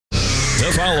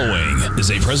The following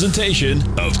is a presentation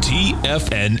of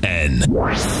TFNN.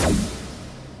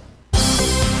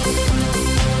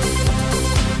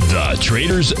 The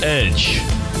Trader's Edge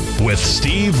with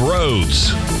Steve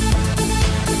Rhodes.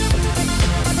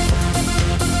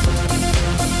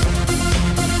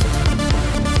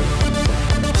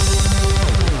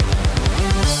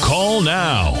 Call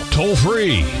now, toll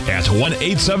free at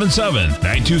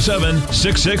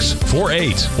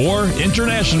 1-877-927-6648 or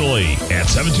internationally at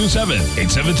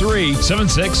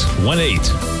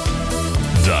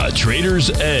 727-873-7618. The Trader's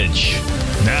Edge.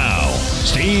 Now,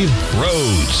 Steve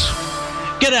Rhodes.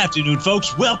 Good afternoon,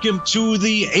 folks. Welcome to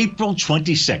the April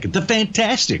 22nd, the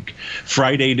fantastic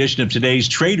Friday edition of today's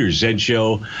Trader's Edge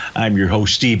Show. I'm your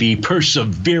host, Stevie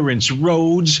Perseverance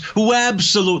Rhodes, who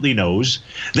absolutely knows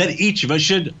that each of us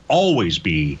should always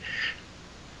be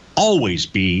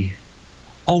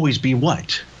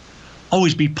what?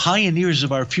 Always be pioneers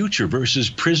of our future versus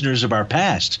prisoners of our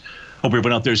past. Hope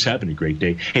everyone out there is having a great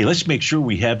day. Hey, let's make sure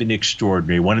we have an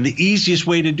extraordinary one. And the easiest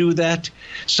way to do that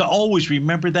is to always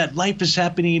remember that life is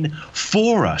happening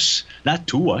for us, not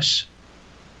to us.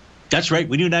 That's right.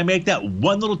 When you and I make that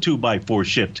one little 2x4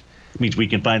 shift, it means we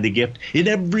can find the gift in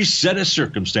every set of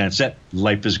circumstance that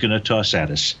life is going to toss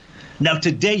at us. Now,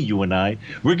 today, you and I,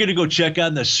 we're going to go check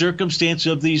on the circumstance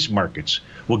of these markets.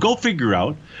 We'll go figure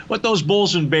out what those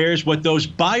bulls and bears, what those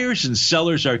buyers and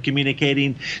sellers are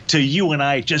communicating to you and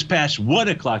I just past 1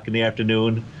 o'clock in the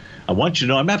afternoon. I want you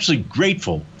to know I'm absolutely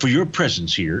grateful for your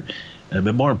presence here.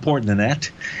 But more important than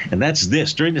that, and that's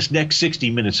this. During this next 60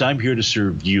 minutes, I'm here to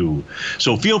serve you.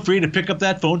 So feel free to pick up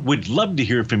that phone. We'd love to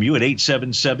hear from you at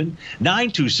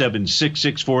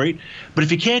 877-927-6648. But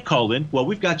if you can't call in, well,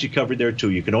 we've got you covered there,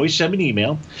 too. You can always send me an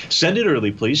email. Send it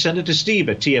early, please. Send it to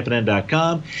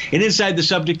steve@tfnn.com. And inside the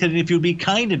subject heading, if you'd be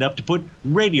kind enough to put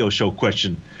radio show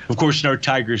question. Of course, in our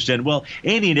Tiger's Den, well,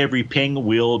 any and every ping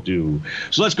will do.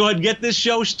 So let's go ahead and get this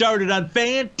show started on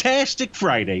Fantastic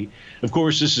Friday. Of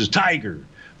course, this is Tiger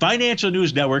Financial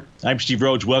News Network. I'm Steve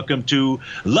Rhodes. Welcome to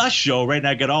the show. Right now,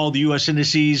 I got all the U.S.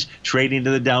 indices trading to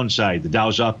the downside. The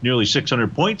Dow's off nearly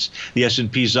 600 points. The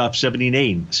S&P's off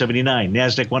 79.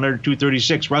 NASDAQ 100,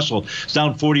 236. Russell is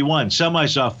down 41.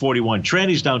 Semi's off 41.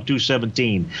 Tranny's down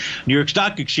 217. New York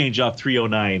Stock Exchange off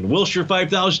 309. Wilshire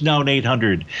 5,000 down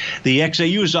 800. The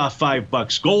XAU is off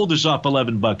 $5. Gold is off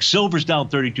 $11. Silver's down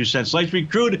 32 cents. Light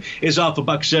sweet crude is off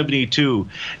 $1.72.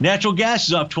 Natural gas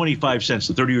is off 25 cents.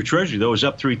 The 30-year Treasury, though, is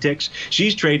up 3 ticks.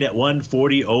 She's trading at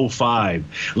 140.05.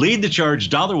 Lead the charge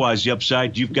dollar-wise the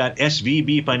upside. You've got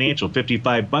SVB Financial,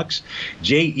 $55.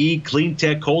 JE Clean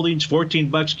Tech Holdings,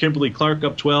 $14. Kimberly Clark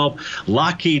up 12.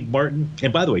 Lockheed Martin.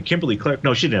 And by the way, Kimberly Clark,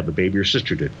 no, she didn't have a baby. Her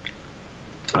sister did.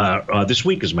 This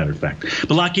week, as a matter of fact.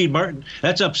 But Lockheed Martin,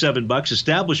 that's up $7.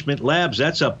 Establishment Labs,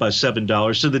 that's up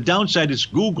 $7. So the downside is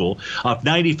Google off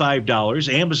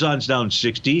 $95. Amazon's down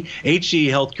 60. HCA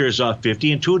Healthcare is off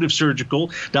 50. Intuitive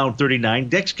Surgical down 39.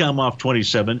 Dexcom off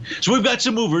 27. So we've got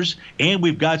some movers and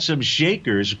we've got some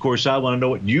shakers. Of course, I want to know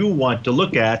what you want to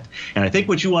look at. And I think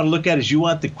what you want to look at is you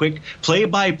want the quick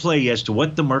play-by-play as to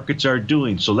what the markets are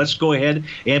doing. So let's go ahead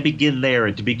and begin there.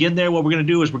 And to begin there, what we're going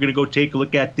to do is we're going to go take a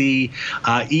look at the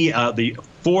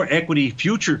 4 equity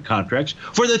future contracts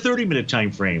for the 30-minute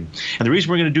time frame. And the reason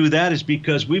we're going to do that is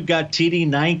because we've got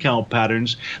TD9 count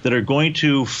patterns that are going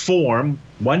to form.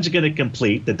 One's going to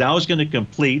complete. The Dow is going to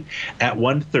complete at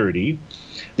 130.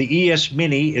 The ES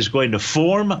Mini is going to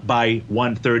form by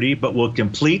 1:30, but will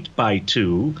complete by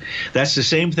 2. That's the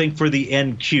same thing for the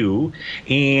NQ.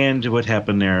 And what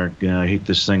happened there? I hate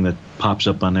this thing that pops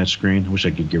up on that screen. I wish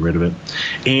I could get rid of it.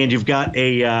 And you've got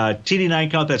a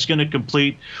TD9 count that's going to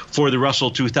complete for the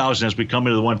Russell 2000 as we come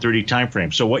into the 1:30 time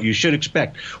frame. So what you should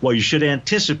expect, what you should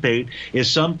anticipate is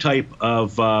some type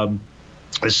of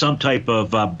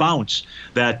bounce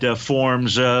that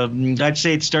forms. I'd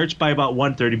say it starts by about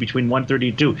 1:30, between 1:30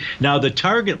 and 2. Now, the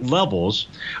target levels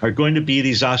are going to be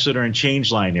these oscillator and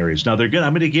change line areas. Now, I'm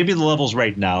going to give you the levels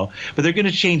right now, but they're going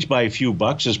to change by a few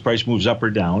bucks as price moves up or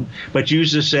down. But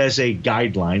use this as a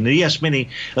guideline. The ES Mini,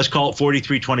 let's call it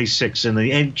 43.26, and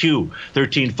the NQ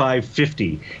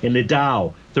 13.550, and the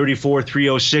Dow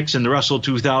 34.306, and the Russell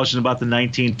 2000 about the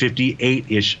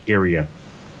 1958-ish area.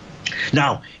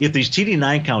 Now, if these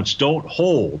TD9 counts don't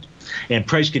hold and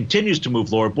price continues to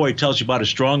move lower, boy, it tells you about a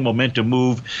strong momentum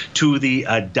move to the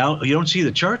down. You don't see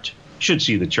the chart? Should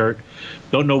see the chart.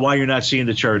 Don't know why you're not seeing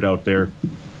the chart out there,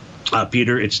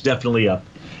 Peter. It's definitely up.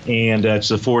 And it's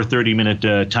the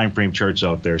 430-minute time frame charts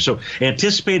out there. So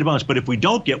anticipated bounce. But if we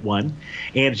don't get one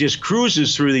and it just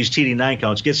cruises through these TD9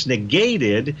 counts, gets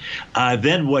negated,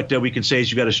 then what we can say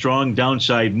is you've got a strong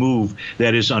downside move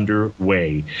that is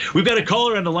underway. We've got a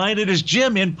caller on the line. It is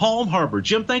Jim in Palm Harbor.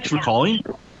 Jim, thanks for calling.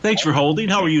 Thanks for holding.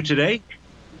 How are you today?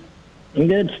 I'm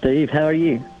good, Steve. How are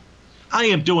you? I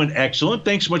am doing excellent.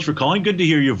 Thanks so much for calling. Good to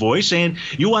hear your voice. And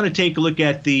you want to take a look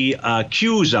at the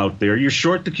Qs out there. You're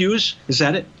short the Qs? Is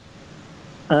that it?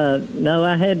 No,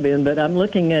 I had been, but I'm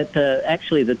looking at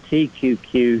actually the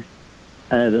TQQ,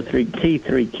 the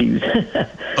T3Qs.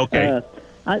 Okay.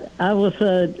 I was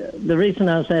the reason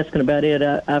I was asking about it.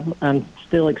 I'm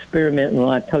still experimenting. Well,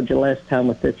 I told you last time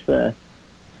with this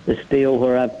deal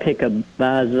where I pick a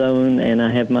buy zone and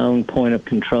I have my own point of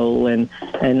control, and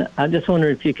I just wonder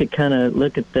if you could kind of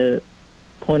look at the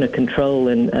point of control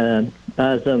and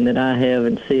buy zone that I have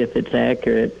and see if it's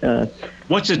accurate.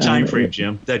 What's the time frame,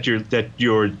 Jim, that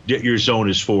your zone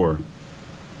is for?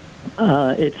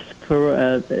 It's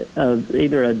for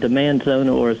either a demand zone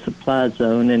or a supply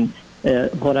zone, and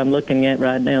what I'm looking at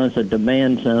right now is a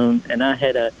demand zone, and I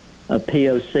had a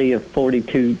POC of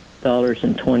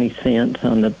 $42.20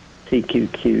 on the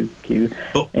TQQQ.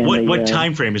 But what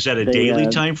time frame? Is that a daily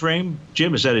time frame,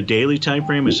 Jim? Is that a daily time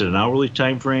frame? Is it an hourly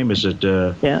time frame? Is it?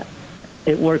 Yeah,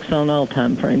 it works on all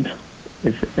time frames.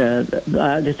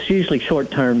 It's usually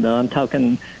short term though. I'm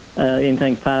talking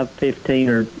anything 5, 15,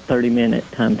 or 30-minute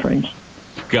time frames.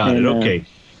 Got it. Okay.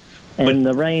 And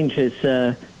the range is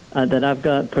that I've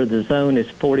got for the zone is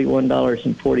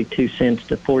 $41.42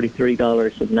 to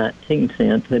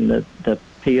 $43.19, and the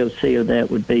POC of that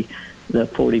would be the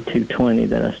 $42.20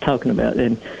 that I was talking about,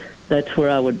 and that's where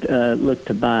I would look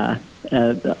to buy.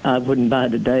 I wouldn't buy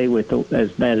today with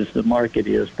as bad as the market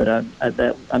is, but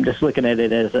I'm just looking at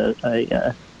it as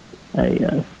a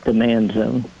demand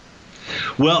zone.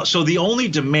 Well, so the only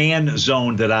demand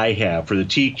zone that I have for the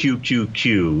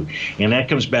TQQQ, and that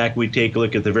comes back, we take a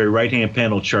look at the very right-hand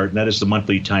panel chart, and that is the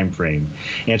monthly time frame.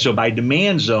 And so by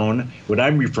demand zone, what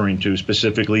I'm referring to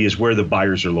specifically is where the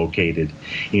buyers are located.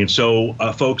 And so,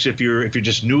 folks, if you're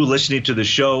just new listening to the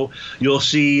show, you'll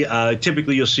see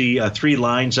typically you'll see 3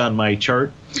 lines on my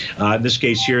chart. In this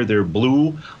case here, they're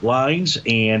blue lines,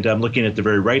 and I'm looking at the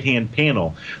very right-hand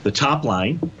panel. The top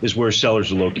line is where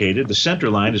sellers are located. The center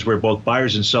line is where both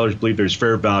buyers and sellers believe there's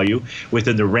fair value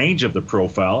within the range of the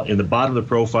profile. And the bottom of the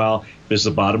profile is the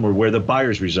bottom or where the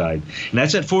buyers reside. And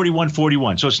that's at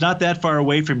 41.41. So it's not that far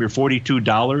away from your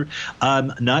 $42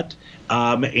 nut.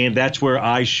 And that's where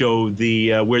I show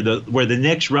the where the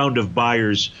next round of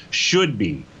buyers should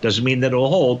be. Doesn't mean that it'll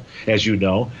hold, as you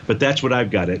know, but that's what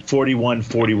I've got at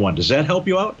 41.41. Does that help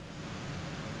you out?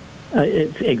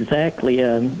 It's exactly.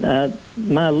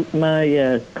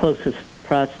 My closest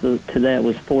price to that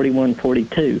was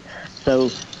 41.42. So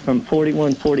from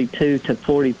 41.42 to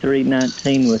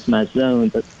 43.19 was my zone,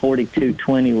 but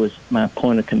 42.20 was my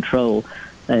point of control.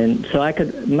 And so I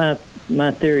could my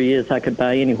theory is I could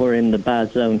buy anywhere in the buy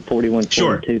zone, 41.42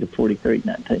 sure. to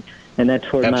 43.19, and that's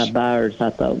where my buyers I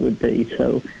thought would be.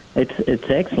 So it's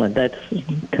excellent. That's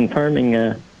confirming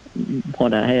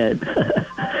what I had.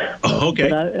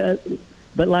 Okay.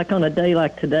 But like on a day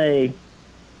like today,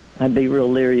 I'd be real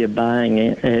leery of buying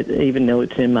it, even though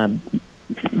it's in my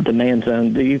demand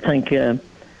zone. Do you think?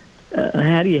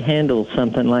 How do you handle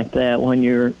something like that when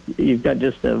you've got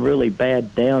just a really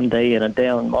bad down day in a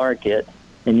down market,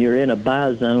 and you're in a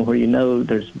buy zone where you know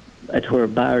that's where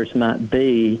buyers might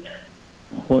be?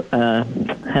 How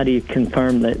do you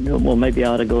confirm that? Well, maybe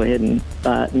I ought to go ahead and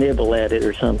nibble at it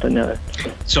or something.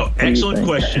 So excellent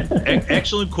question.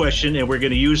 Excellent question, and we're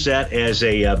going to use that as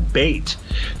a bait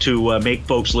to make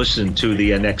folks listen to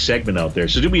the next segment out there.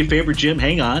 So do me a favor, Jim,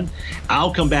 hang on.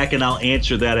 I'll come back and I'll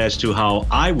answer that as to how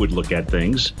I would look at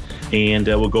things, and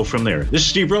we'll go from there. This is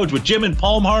Steve Rhodes with Jim in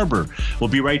Palm Harbor. We'll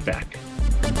be right back.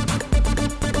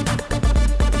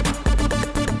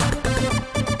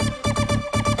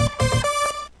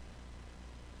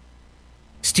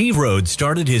 Steve Rhodes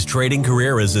started his trading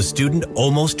career as a student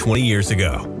almost 20 years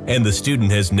ago, and the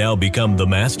student has now become the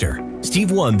master.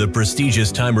 Steve won the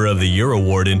prestigious Timer of the Year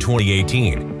award in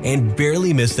 2018 and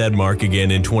barely missed that mark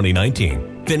again in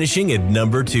 2019, finishing at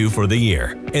number 2 for the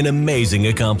year. An amazing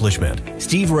accomplishment.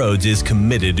 Steve Rhodes is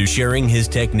committed to sharing his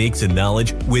techniques and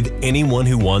knowledge with anyone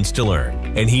who wants to learn,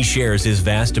 and he shares his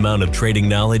vast amount of trading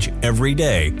knowledge every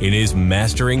day in his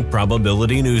Mastering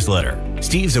Probability newsletter.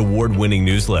 Steve's award-winning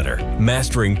newsletter,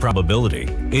 Mastering Probability,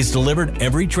 is delivered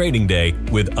every trading day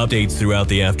with updates throughout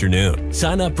the afternoon.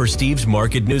 Sign up for Steve's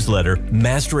market newsletter,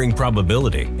 Mastering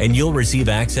Probability, and you'll receive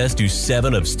access to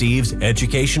 7 of Steve's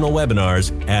educational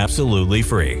webinars absolutely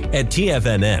free. At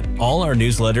TFNN, all our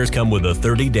newsletters come with a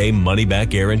 30-day money-back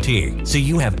guarantee, so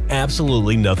you have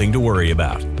absolutely nothing to worry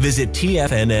about. Visit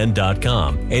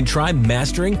TFNN.com and try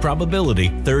Mastering Probability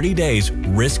 30 days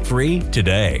risk-free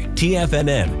today.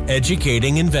 TFNN,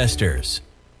 educating investors.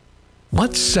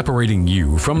 What's separating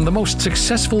you from the most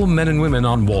successful men and women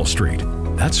on Wall Street?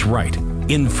 That's right,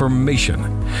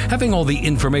 information. Having all the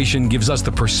information gives us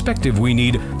the perspective we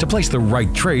need to place the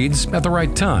right trades at the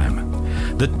right time.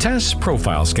 The TAS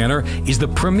Profile Scanner is the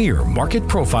premier market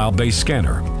profile-based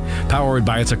scanner. Powered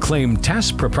by its acclaimed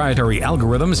TAS proprietary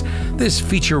algorithms, this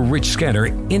feature-rich scanner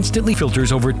instantly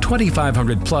filters over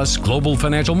 2,500 plus global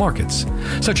financial markets,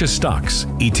 such as stocks,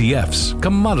 ETFs,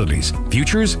 commodities,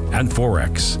 futures, and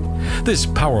Forex. This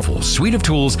powerful suite of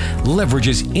tools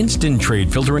leverages instant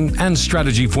trade filtering and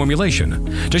strategy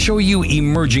formulation to show you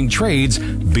emerging trades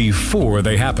before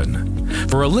they happen.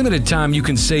 For a limited time, you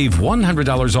can save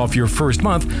 $100 off your first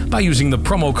month by using the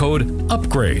promo code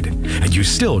UPGRADE, and you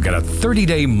still get a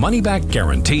 30-day money-back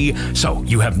guarantee, so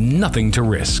you have nothing to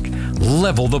risk.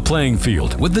 Level the playing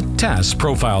field with the TAS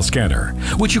Profile Scanner,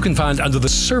 which you can find under the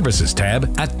Services tab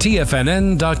at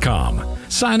TFNN.com.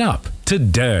 Sign up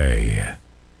today.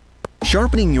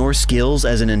 Sharpening your skills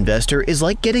as an investor is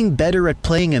like getting better at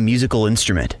playing a musical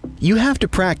instrument. You have to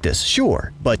practice,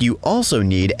 sure, but you also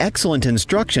need excellent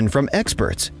instruction from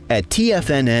experts. At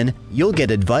TFNN, you'll get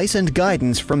advice and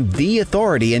guidance from the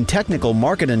authority in technical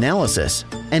market analysis.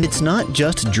 And it's not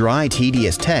just dry,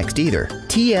 tedious text either.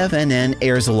 TFNN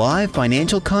airs live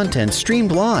financial content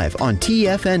streamed live on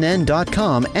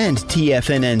TFNN.com and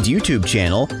TFNN's YouTube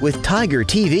channel with Tiger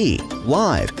TV,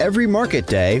 live every market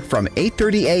day from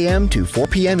 8:30 a.m. to 4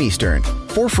 p.m. Eastern,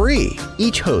 for free.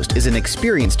 Each host is an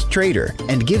experienced trader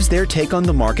and gives their take on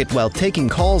the market while taking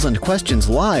calls and questions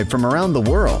live from around the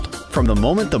world. From the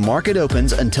moment the market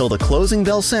opens until the closing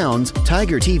bell sounds,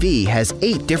 Tiger TV has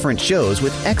 8 different shows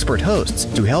with expert hosts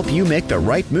to help you make the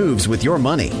right moves with your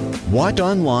money. Watch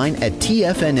online at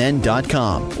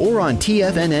TFNN.com or on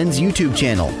TFNN's YouTube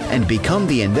channel and become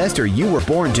the investor you were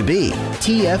born to be.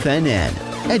 TFNN,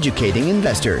 educating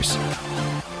investors.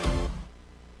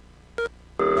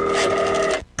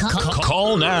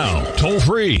 Call now, toll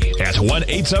free at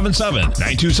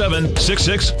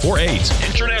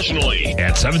 1-877-927-6648. Internationally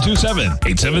at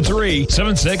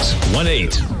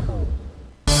 727-873-7618.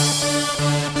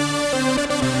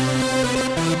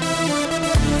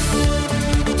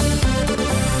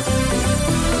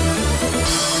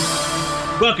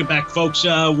 Welcome back, folks.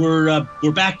 We're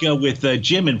back with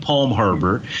Jim in Palm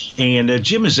Harbor, and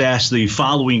Jim has asked the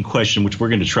following question, which we're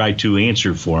going to try to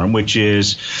answer for him, which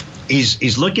is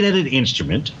he's looking at an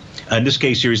instrument. In this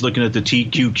case here, he's looking at the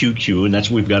TQQQ, and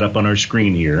that's what we've got up on our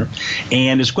screen here.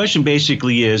 And his question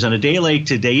basically is, on a day like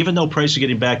today, even though price is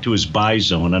getting back to his buy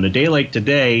zone, on a day like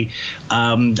today,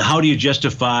 how do you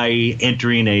justify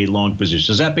entering a long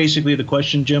position? Is that basically the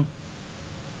question, Jim?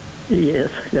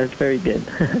 Yes, that's very good.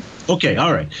 Okay,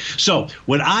 all right. So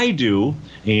what I do,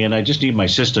 and I just need my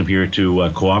system here to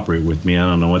cooperate with me. I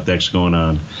don't know what the heck's going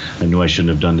on. I knew I shouldn't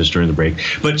have done this during the break.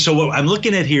 But so what I'm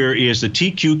looking at here is the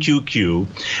TQQQ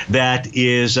that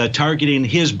is targeting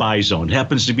his buy zone. It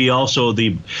happens to be also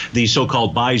the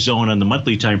so-called buy zone on the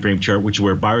monthly time frame chart, which is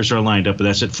where bars are lined up, and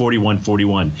that's at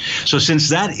 41.41. So since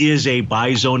that is a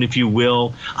buy zone, if you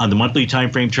will, on the monthly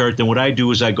time frame chart, then what I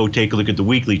do is I go take a look at the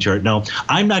weekly chart. Now,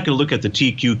 I'm not going to look at the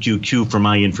TQQQ for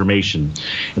my information.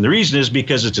 And the reason is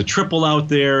because it's a triple out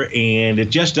there and it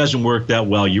just doesn't work that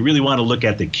well. You really want to look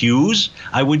at the Qs,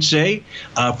 I would say.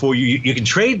 For you, you can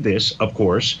trade this, of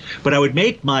course, but I would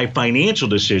make my financial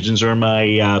decisions or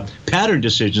my pattern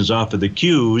decisions off of the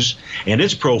Qs and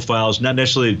its profiles, not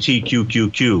necessarily the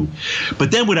TQQQ. But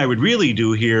then what I would really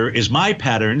do here is my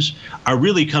patterns are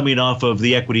really coming off of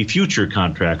the equity future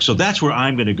contract. So that's where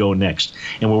I'm going to go next.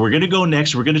 And where we're going to go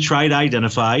next, we're going to try to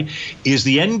identify, is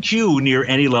the NQ near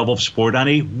any level of support on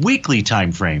a weekly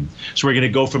time frame. So we're going to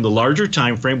go from the larger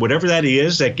time frame, whatever that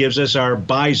is, that gives us our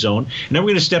buy zone, and then we're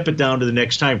going to step it down to the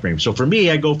next time frame. So for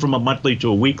me, I go from a monthly to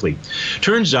a weekly.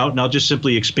 Turns out, and I'll just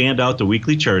simply expand out the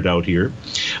weekly chart out here,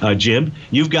 Jim,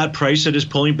 you've got price that is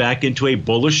pulling back into a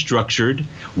bullish structured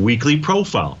weekly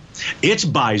profile. Its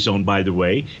buy zone, by the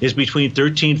way, is between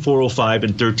 13,405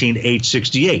 and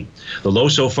 13,868. The low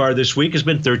so far this week has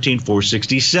been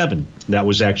 13,467. That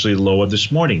was actually the low of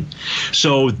this morning.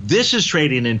 So this is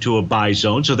trading into a buy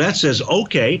zone. So that says,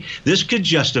 okay, this could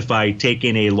justify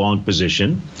taking a long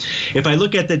position. If I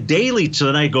look at the daily, so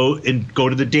then I go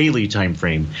to the daily time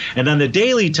frame. And on the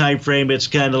daily time frame, it's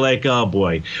kind of like, oh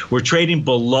boy, we're trading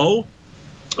below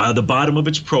the bottom of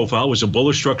its profile. Was a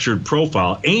bullish structured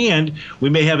profile, and we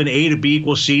may have an A to B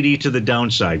equals CD to the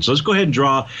downside. So let's go ahead and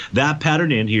draw that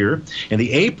pattern in here. And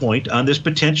the A point on this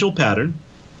potential pattern,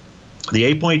 the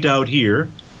A point out here,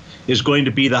 is going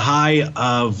to be the high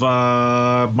of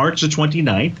March the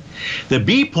 29th. The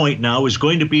B point now is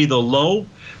going to be the low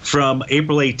from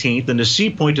April 18th, and the C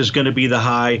point is going to be the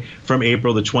high from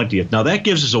April the 20th. Now that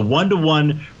gives us a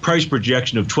 1-to-1 price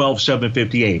projection of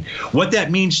 12,758. What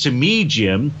that means to me,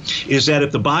 Jim, is that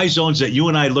if the buy zones that you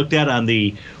and I looked at on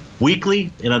the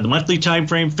weekly and on the monthly time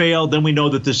frame fail, then we know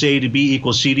that this A to B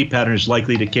equals CD pattern is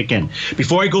likely to kick in.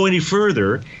 Before I go any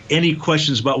further, any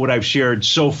questions about what I've shared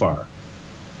so far?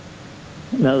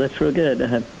 No, that's real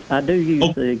good. I do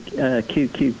use the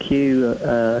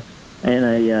QQQ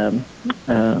and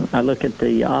I look at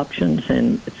the options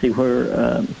and see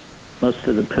where most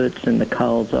of the puts and the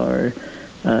calls are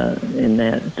in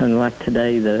that. So like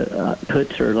today, the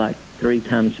puts are like 3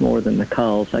 times more than the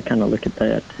calls. I kind of look at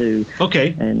that too.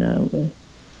 Okay. And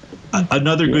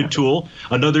another good tool.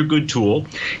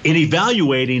 In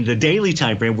evaluating the daily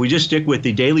time frame, we just stick with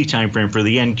the daily time frame for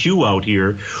the NQ out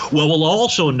here. What we'll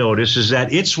also notice is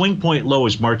that its swing point low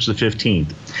is March the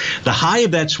 15th. The high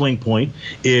of that swing point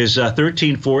is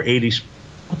 13,480.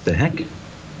 What the heck?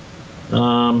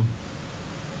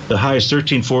 The high is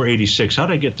 13,486. How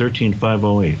did I get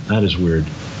 13,508? That is weird.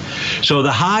 So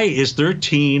the high is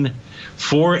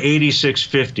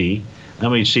 13,486.50.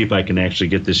 Let me see if I can actually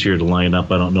get this here to line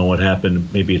up. I don't know what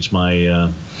happened. Maybe it's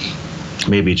my,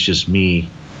 maybe it's just me.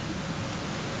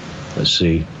 Let's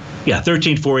see. Yeah,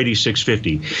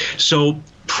 13,486.50. So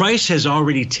price has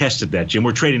already tested that, Jim.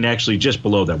 We're trading actually just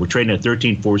below that. We're trading at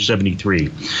 13,473.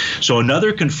 So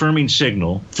another confirming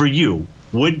signal for you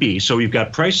would be, so we've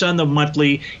got price on the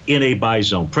monthly in a buy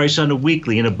zone, price on the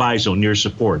weekly in a buy zone near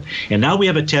support. And now we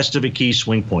have a test of a key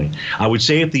swing point. I would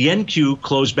say if the NQ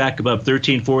closed back above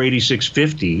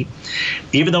 13,486.50,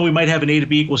 even though we might have an A to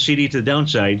B equals CD to the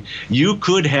downside, you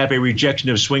could have a rejection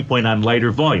of swing point on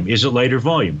lighter volume. Is it lighter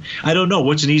volume? I don't know.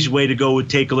 What's an easy way to go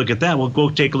take a look at that? We'll go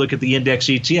take a look at the index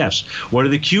ETFs. What are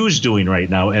the Qs doing right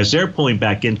now as they're pulling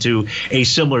back into a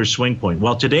similar swing point?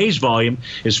 Well, today's volume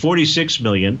is 46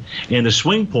 million, and the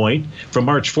swing point from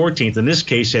March 14th, in this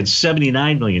case, had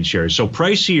 79 million shares. So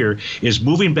price here is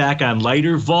moving back on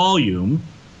lighter volume.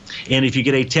 And if you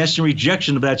get a test and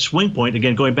rejection of that swing point,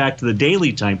 again, going back to the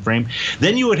daily time frame,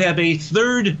 then you would have a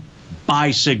third buy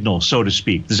signal, so to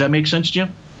speak. Does that make sense,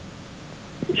 Jim?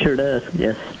 Sure does,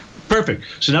 yes. Perfect.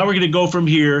 So now we're going to go from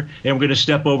here, and we're going to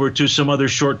step over to some other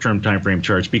short-term time frame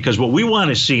charts, because what we want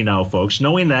to see now, folks,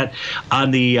 knowing that on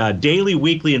the daily,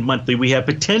 weekly, and monthly, we have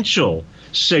potential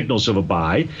signals of a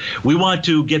buy. We want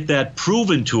to get that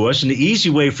proven to us, and the easy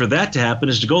way for that to happen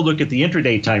is to go look at the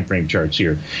intraday time frame charts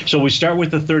here. So we start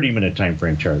with the 30-minute time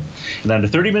frame chart. And on the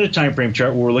 30-minute time frame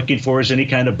chart, what we're looking for is any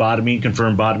kind of bottoming,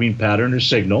 confirmed bottoming pattern or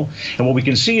signal. And what we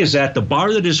can see is that the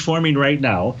bar that is forming right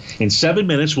now in 7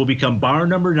 minutes will become bar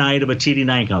number 9 of a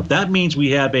TD9 count. That means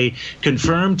we have a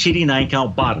confirmed TD9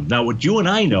 count bottom. Now, what you and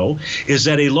I know is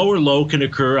that a lower low can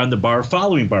occur on the bar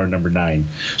following bar number 9.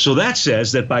 So that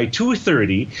says that by 2:30,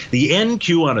 the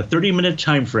NQ on a 30-minute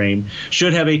time frame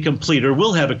should have a complete, or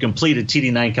will have a completed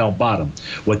TD9 count bottom.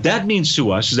 What that means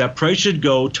to us is that price should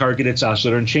go target its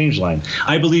oscillator and change line.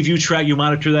 I believe you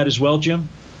monitor that as well, Jim?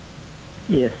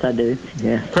 Yes, I do.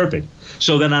 Yeah. Perfect.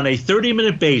 So then on a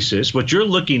 30-minute basis, what you're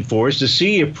looking for is to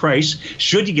see if price,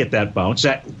 should you get that bounce,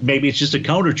 that maybe it's just a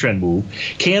counter trend move,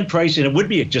 can price, and it would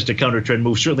be just a counter trend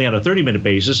move, certainly on a 30-minute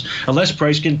basis, unless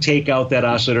price can take out that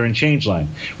oscillator and change line,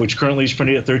 which currently is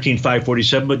printed at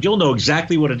 13,547, but you'll know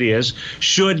exactly what it is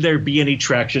should there be any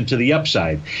traction to the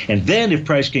upside. And then if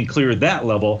price can clear that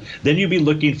level, then you'd be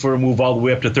looking for a move all the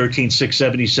way up to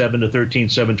 13,677 to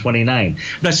 13,729. I'm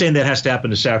not saying that has to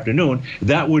happen this afternoon.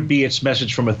 That would be its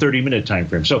message from a 30-minute 30-minute time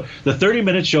frame. So the 30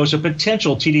 minutes shows a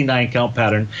potential TD9 count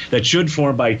pattern that should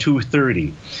form by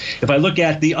 2:30. If I look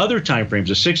at the other time frames,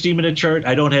 a 60-minute chart,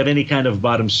 I don't have any kind of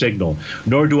bottom signal,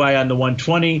 nor do I on the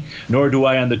 120, nor do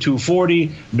I on the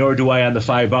 240, nor do I on the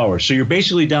 5 hours. So you're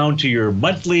basically down to your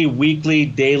monthly, weekly,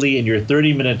 daily, and your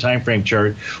 30-minute time frame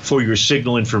chart for your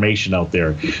signal information out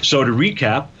there. So to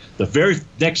recap, the very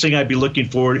next thing I'd be looking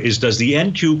for is, does the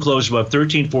NQ close above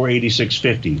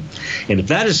 13,486.50? And if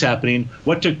that is happening,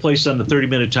 what took place on the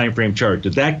 30-minute time frame chart?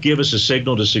 Did that give us a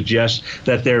signal to suggest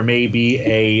that there may be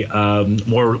a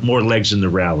more legs in the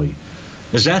rally?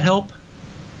 Does that help?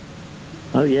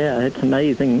 Oh, yeah, it's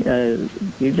amazing.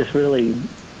 You just really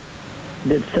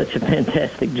did such a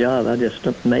fantastic job. I'm just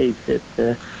amazed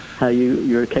at how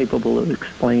you're capable of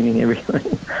explaining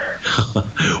everything.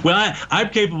 Well, I'm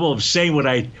capable of saying what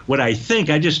I think.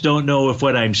 I just don't know if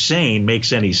what I'm saying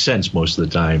makes any sense most of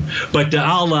the time. But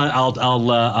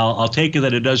I'll take it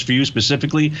that it does for you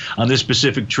specifically on this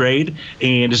specific trade.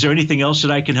 And is there anything else that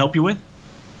I can help you with?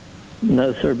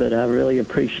 No, sir, but I really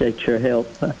appreciate your help.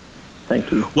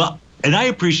 Thank you. Well, and I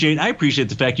appreciate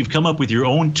the fact you've come up with your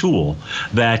own tool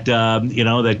that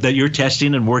that you're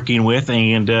testing and working with,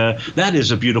 and that is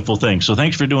a beautiful thing. So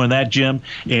thanks for doing that, Jim,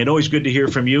 and always good to hear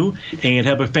from you. And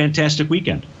have a fantastic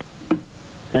weekend.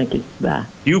 Thank you. Bye.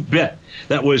 You bet.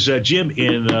 That was Jim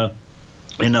in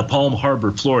Palm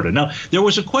Harbor, Florida. Now, there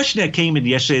was a question that came in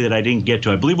yesterday that I didn't get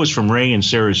to. I believe it was from Ray in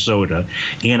Sarasota.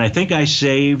 And I think I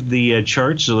saved the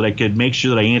chart so that I could make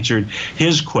sure that I answered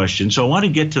his question. So I want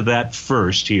to get to that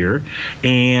first here.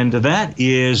 And that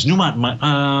is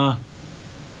Newmont.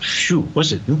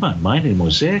 Was it Newmont Mining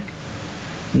Mosaic?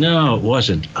 No, it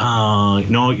wasn't.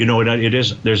 No, you know what it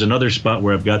is? There's another spot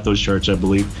where I've got those charts, I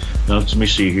believe. Now, let me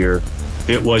see here.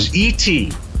 It was ET.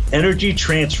 Energy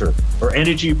Transfer, or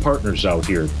Energy Partners out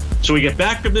here. So we get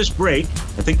back from this break.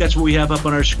 I think that's what we have up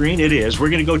on our screen. It is. We're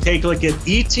going to go take a look at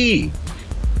ET.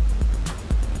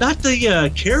 Not the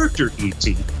character ET.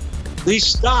 The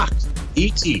stock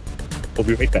ET. We'll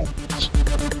be right back.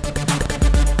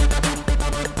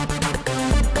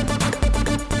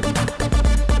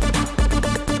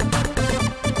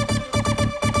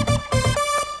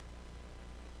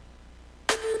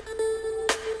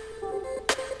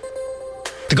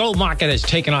 The gold market has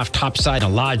taken off topside in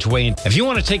a large way. If you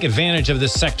want to take advantage of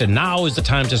this sector, now is the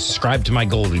time to subscribe to my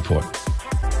Gold Report.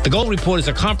 The Gold Report is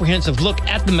a comprehensive look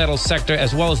at the metal sector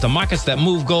as well as the markets that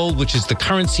move gold, which is the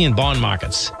currency and bond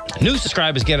markets. New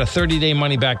subscribers get a 30-day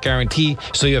money-back guarantee,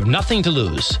 so you have nothing to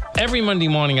lose. Every Monday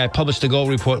morning, I publish the Gold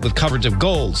Report with coverage of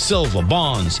gold, silver,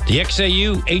 bonds, the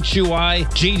XAU, HUI,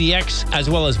 GDX, as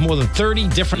well as more than 30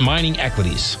 different mining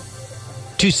equities.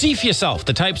 To see for yourself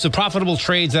the types of profitable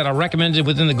trades that are recommended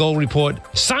within the Gold Report,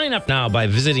 sign up now by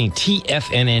visiting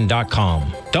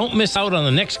TFNN.com. Don't miss out on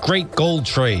the next great gold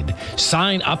trade.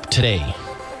 Sign up today.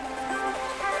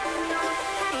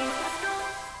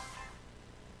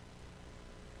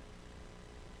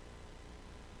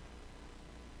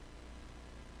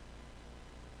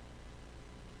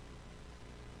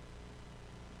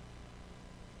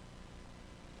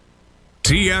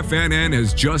 TFNN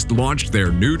has just launched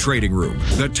their new trading room,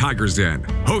 the Tiger's Den.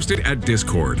 Hosted at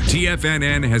Discord,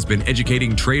 TFNN has been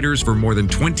educating traders for more than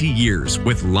 20 years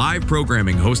with live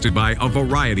programming hosted by a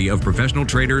variety of professional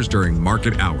traders during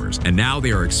market hours. And now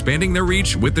they are expanding their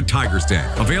reach with the Tiger's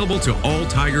Den, available to all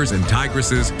tigers and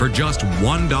tigresses for just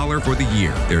 $1 for the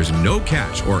year. There's no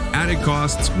catch or added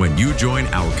costs when you join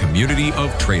our community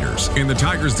of traders. In the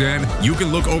Tiger's Den, you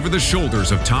can look over the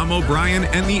shoulders of Tom O'Brien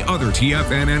and the other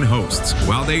TFNN hosts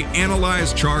while they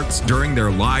analyze charts during their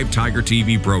live Tiger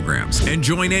TV programs, and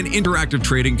join an interactive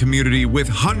trading community with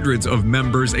hundreds of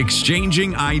members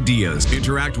exchanging ideas.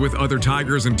 Interact with other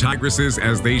tigers and tigresses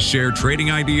as they share trading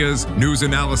ideas, news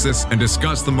analysis, and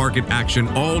discuss the market action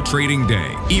all trading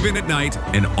day, even at night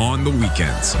and on the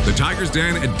weekends. The Tiger's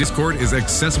Den at Discord is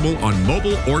accessible on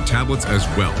mobile or tablets as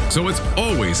well, so it's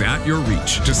always at your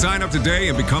reach. To sign up today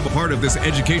and become a part of this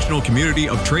educational community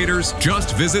of traders,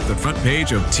 just visit the front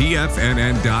page of TFNN.com.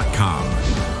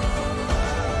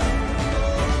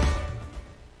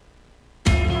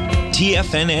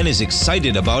 TFNN is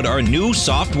excited about our new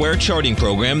software charting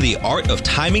program, The Art of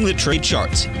Timing the Trade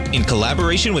Charts. In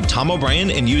collaboration with Tom O'Brien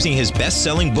and using his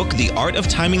best-selling book, The Art of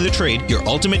Timing the Trade, Your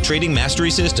Ultimate Trading Mastery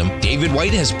System, David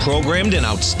White has programmed an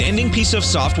outstanding piece of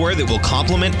software that will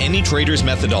complement any trader's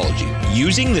methodology.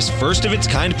 Using this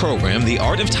first-of-its-kind program, The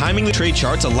Art of Timing the Trade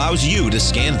Charts allows you to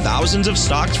scan thousands of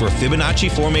stocks for Fibonacci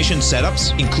formation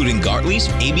setups, including Gartley's,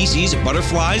 ABC's,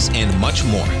 butterflies, and much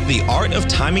more. The Art of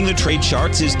Timing the Trade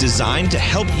Charts is designed designed to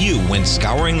help you when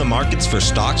scouring the markets for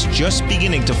stocks just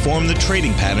beginning to form the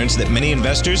trading patterns that many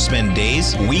investors spend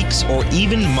days, weeks, or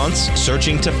even months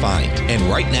searching to find. And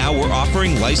right now, we're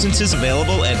offering licenses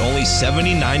available at only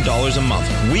 $79 a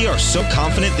month. We are so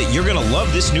confident that you're going to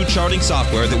love this new charting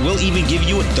software that will even give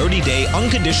you a 30-day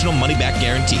unconditional money-back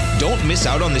guarantee. Don't miss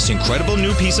out on this incredible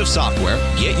new piece of software.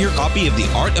 Get your copy of The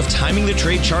Art of Timing the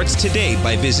Trade Charts today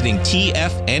by visiting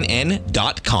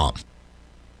TFNN.com.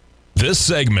 This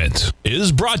segment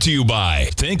is brought to you by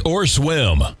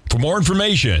Thinkorswim. For more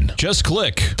information, just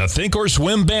click the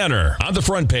Thinkorswim banner on the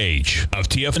front page of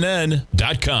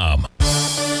TFNN.com.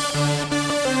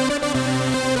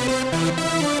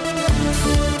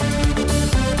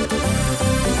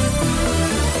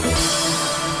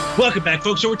 Welcome back,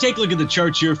 folks. So we're taking a look at the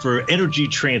charts here for energy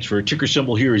transfer. Ticker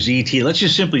symbol here is ET. Let's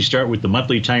just simply start with the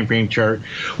monthly time frame chart.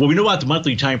 What we know about the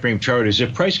monthly time frame chart is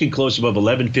if price can close above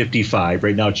 1155,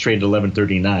 right now it's trading at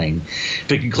 1139.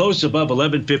 If it can close above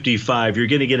 1155, you're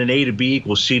going to get an A to B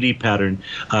equals CD pattern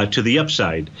to the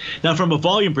upside. Now, from a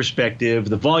volume perspective,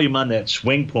 the volume on that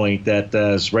swing point that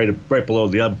is right below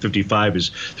the 1155 is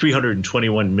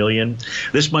 321 million.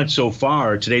 This month so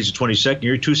far, today's the 22nd,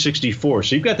 you're 264.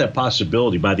 So you've got that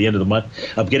possibility by the end of the month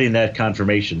of getting that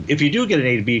confirmation. If you do get an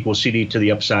A to B equals CD to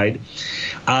the upside,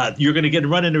 you're going to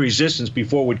run into resistance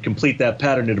before it would complete that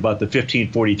pattern at about the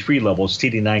 1543 levels,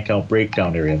 TD9 count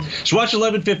breakdown area. So watch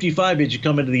 1155 as you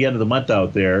come into the end of the month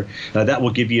out there. That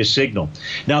will give you a signal.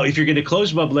 Now, if you're going to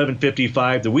close above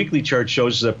 1155, the weekly chart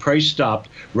shows the price stopped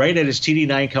right at its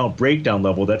TD9 count breakdown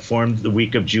level that formed the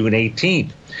week of June 18th.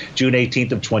 June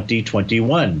 18th of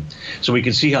 2021. So we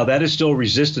can see how that is still a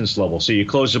resistance level. So you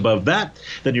close above that,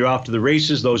 then you're off to the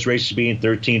races, those races being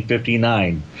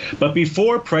 1359. But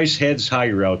before price heads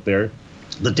higher out there,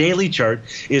 the daily chart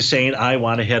is saying I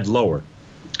want to head lower.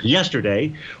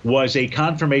 Yesterday was a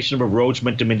confirmation of a Rhodes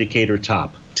momentum indicator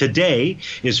top. Today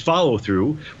is follow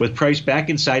through with price back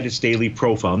inside its daily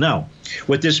profile. Now,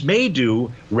 what this may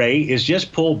do, Ray, is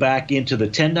just pull back into the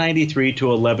 1093 to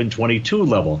 1122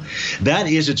 level. That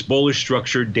is its bullish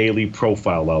structured daily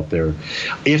profile out there.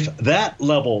 If that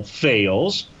level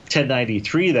fails,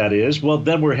 1093 that is, well,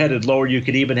 then we're headed lower. You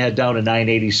could even head down to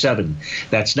 987.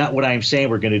 That's not what I'm saying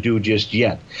we're going to do just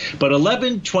yet. But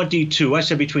 1122, I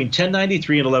said between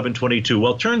 1093 and 1122.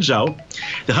 Well, turns out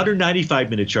the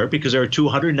 195-minute chart, because there are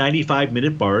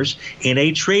 295-minute bars in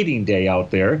a trading day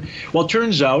out there, well,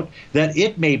 turns out that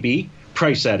it may be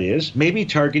price that is, maybe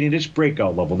targeting its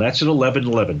breakout level. That's at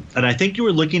 1111. And I think you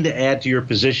were looking to add to your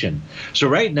position. So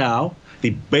right now,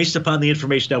 based upon the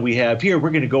information that we have here, we're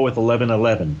going to go with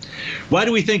 1111. Why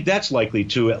do we think that's likely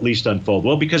to at least unfold?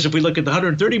 Well, because if we look at the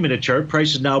 130-minute chart,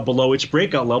 price is now below its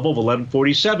breakout level of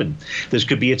 1147. This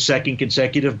could be its second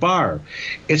consecutive bar.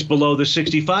 It's below the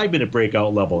 65-minute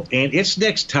breakout level, and its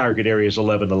next target area is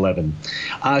 1111.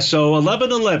 So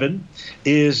 1111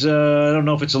 is, I don't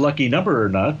know if it's a lucky number or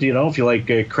not. You know, if you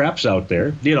like craps out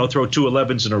there, you know, throw two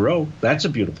 11s in a row. That's a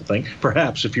beautiful thing.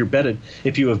 Perhaps if you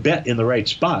have bet in the right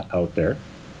spot out there.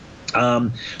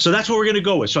 So that's what we're going to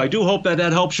go with. So I do hope that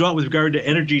helps you out with regard to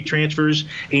energy transfers.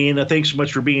 And thanks so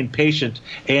much for being patient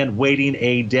and waiting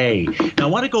a day. Now, I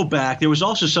want to go back. There was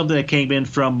also something that came in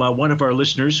from one of our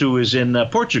listeners who is in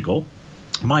Portugal.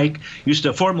 Mike used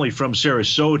to formerly from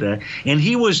Sarasota, and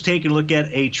he was taking a look at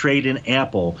a trade in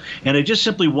Apple. And I just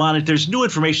simply wanted, there's new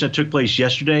information that took place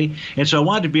yesterday, and so I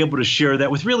wanted to be able to share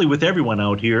that with everyone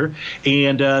out here.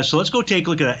 And so let's go take a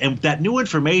look at that. And that new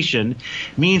information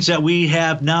means that we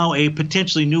have now a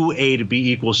potentially new A to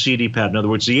B equals CD pattern. In other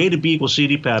words, the A to B equals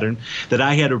CD pattern that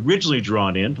I had originally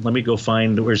drawn in. Let me go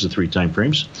find, where's the 3 time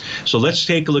frames? So let's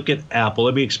take a look at Apple.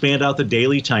 Let me expand out the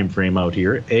daily time frame out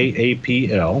here,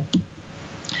 AAPL.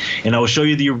 And I will show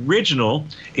you the original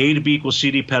A to B equals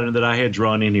CD pattern that I had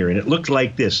drawn in here. And it looked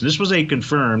like this. And this was a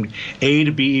confirmed A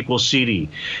to B equals CD.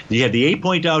 You had the A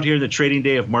point out here in the trading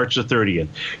day of March the 30th.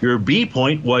 Your B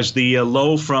point was the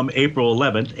low from April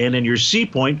 11th. And then your C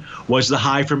point was the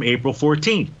high from April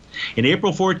 14th. And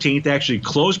April 14th actually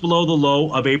closed below the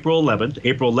low of April 11th.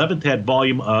 April 11th had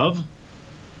volume of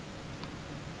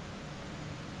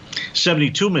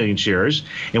 72 million shares,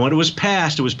 and when it was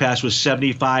passed with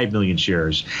 75 million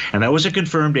shares, and that was a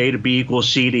confirmed A to B equals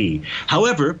CD.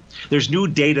 However, there's new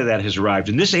data that has arrived,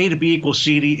 and this A to B equals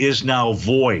CD is now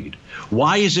void.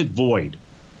 Why is it void?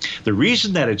 The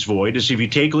reason that it's void is if you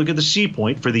take a look at the C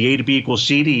point for the A to B equals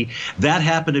CD, that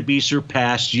happened to be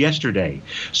surpassed yesterday.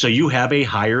 So you have a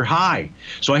higher high.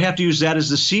 So I have to use that as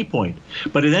the C point.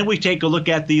 But then we take a look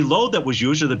at the low that was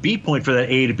used, or the B point for that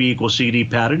A to B equals CD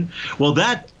pattern. Well,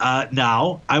 that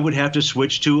now I would have to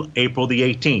switch to April the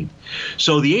 18th.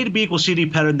 So the A to B equals CD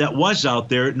pattern that was out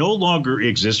there no longer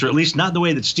exists, or at least not the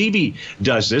way that Stevie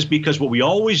does this, because what we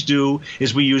always do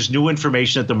is we use new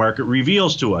information that the market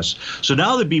reveals to us. So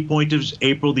now the B point is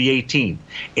April the 18th,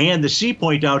 and the C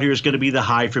point out here is going to be the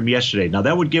high from yesterday. Now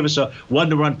that would give us a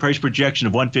 1-to-1 price projection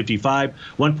of 155,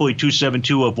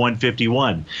 1.272 of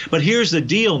 151. But here's the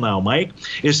deal now, Mike,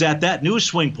 is that new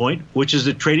swing point, which is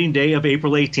the trading day of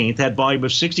April 18th, had volume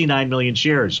of 69 million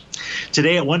shares.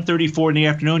 Today at 1:34 in the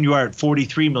afternoon, you are at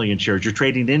 43 million shares. You're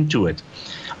trading into it.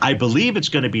 I believe it's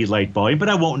going to be light volume, but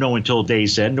I won't know until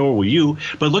day's end, nor will you.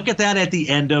 But look at that at the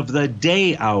end of the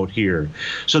day out here.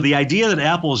 So the idea that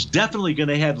Apple is definitely going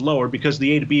to head lower because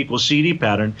the A to B equals CD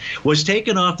pattern was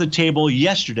taken off the table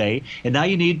yesterday, and now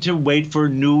you need to wait for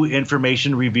new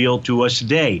information revealed to us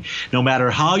today. No matter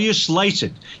how you slice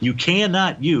it, you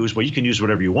cannot use, well, you can use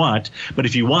whatever you want, but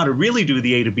if you want to really do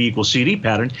the A to B equals CD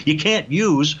pattern, you can't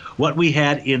use what we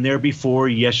had in there before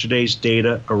yesterday's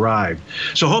data arrived.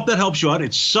 So hope that helps you out.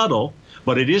 It's subtle,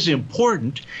 but it is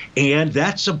important, and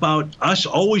that's about us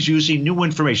always using new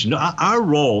information. Our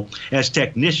role as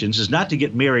technicians is not to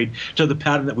get married to the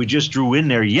pattern that we just drew in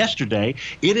there yesterday.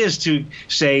 It is to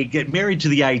say, get married to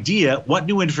the idea, what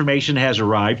new information has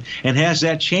arrived, and has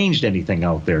that changed anything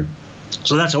out there?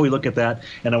 So that's how we look at that,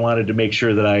 and I wanted to make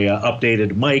sure that I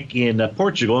updated Mike in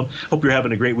Portugal. And hope you're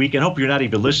having a great weekend. Hope you're not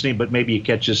even listening, but maybe you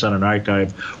catch this on an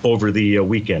archive over the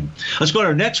weekend. Let's go to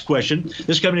our next question. This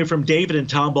is coming in from David in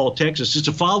Tomball, Texas. It's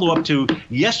a follow-up to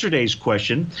yesterday's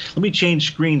question. Let me change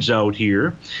screens out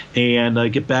here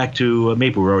and get back to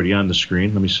maybe we're already on the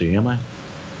screen. Let me see. Am I?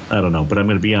 I don't know, but I'm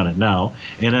going to be on it now.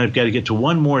 And I've got to get to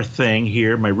one more thing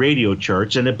here, my radio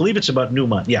charts, and I believe it's about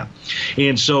Newmont. Yeah.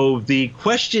 And so the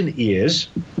question is,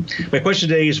 my question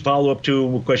today is a follow-up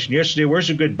to a question yesterday. Where's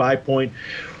a good buy point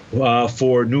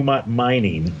for Newmont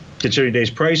mining, considering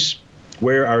today's price?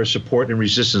 Where are support and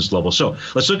resistance levels? So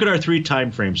let's look at our 3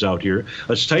 time frames out here.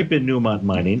 Let's type in Newmont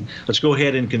mining. Let's go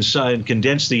ahead and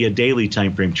condense the daily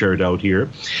time frame chart out here.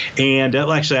 And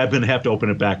actually, I'm going to have to open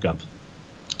it back up.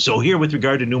 So here, with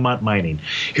regard to Newmont mining,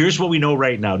 here's what we know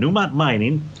right now. Newmont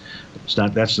mining,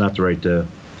 that's not the right, let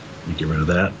me get rid of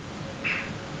that.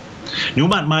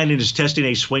 Newmont mining is testing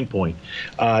a swing point,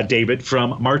 David,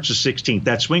 from March the 16th.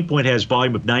 That swing point has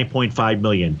volume of 9.5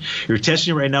 million. You're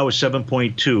testing it right now with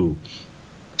 7.2.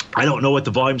 I don't know what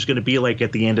the volume is going to be like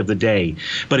at the end of the day.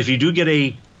 But if you do get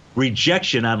a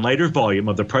rejection on lighter volume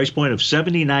of the price point of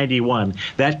 70.91,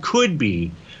 that could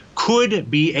be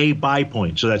a buy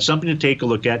point. So that's something to take a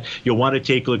look at. You'll want to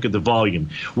take a look at the volume.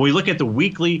 When we look at the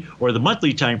weekly or the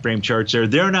monthly time frame charts there,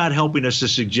 they're not helping us to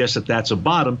suggest that that's a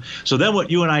bottom. So then what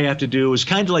you and I have to do is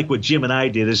kind of like what Jim and I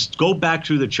did, is go back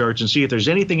through the charts and see if there's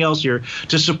anything else here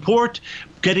to support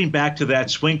getting back to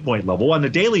that swing point level. On the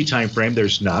daily time frame,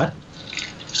 there's not,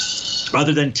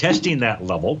 other than testing that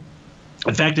level.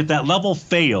 In fact, if that level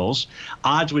fails,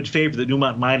 odds would favor that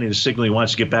Newmont mining is signaling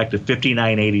wants to get back to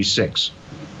 59.86.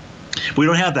 We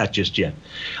don't have that just yet.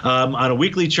 On a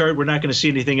weekly chart, we're not going to see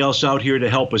anything else out here to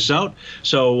help us out.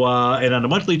 So, and on a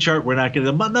monthly chart, we're not going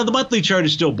to. Now, the monthly chart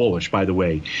is still bullish, by the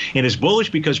way, and it's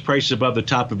bullish because price is above the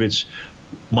top of its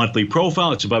monthly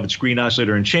profile. It's above its green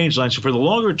oscillator and change line. So for the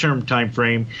longer term time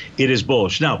frame, it is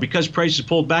bullish. Now, because price has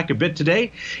pulled back a bit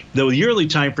today, the yearly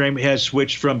time frame has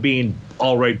switched from being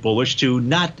all right bullish to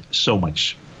not so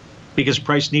much, because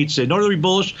price needs to, in order to be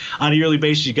bullish on a yearly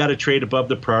basis, you got to trade above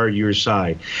the prior year's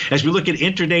high. As we look at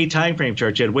intraday time frame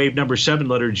charts, you had wave number 7,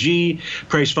 letter G.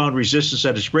 Price found resistance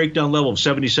at its breakdown level of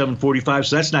 77.45,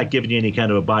 so that's not giving you any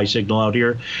kind of a buy signal out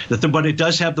here. But it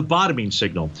does have the bottoming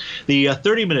signal. The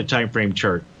 30-minute time frame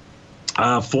chart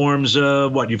forms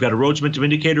you've got a Rhodes momentum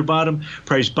indicator bottom.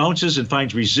 Price bounces and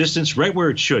finds resistance right where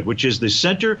it should, which is the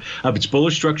center of its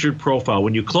bullish structured profile.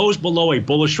 When you close below a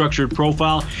bullish structured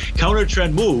profile, counter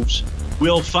trend moves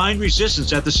will find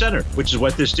resistance at the center, which is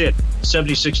what this did.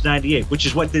 76.98, which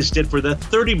is what this did for the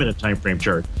 30-minute time frame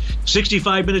chart.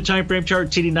 65-minute time frame chart,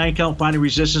 TD9 count finding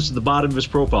resistance at the bottom of its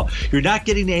profile. You're not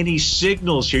getting any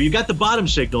signals here. You got the bottom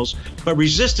signals, but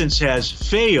resistance has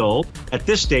failed at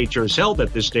this stage, or is held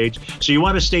at this stage. So you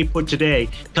want to stay put today.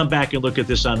 Come back and look at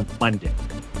this on Monday.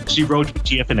 See Rhodes with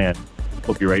TFNN.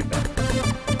 We'll be right back.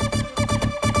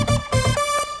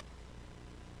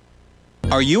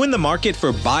 Are you in the market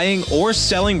for buying or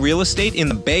selling real estate in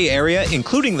the Bay Area,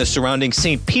 including the surrounding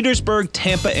St. Petersburg,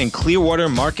 Tampa, and Clearwater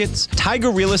markets?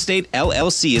 Tiger Real Estate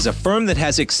LLC is a firm that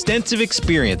has extensive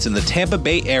experience in the Tampa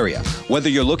Bay area. Whether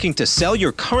you're looking to sell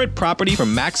your current property for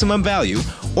maximum value,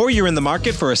 or you're in the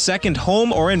market for a second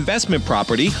home or investment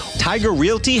property, Tiger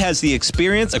Realty has the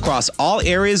experience across all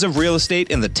areas of real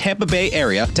estate in the Tampa Bay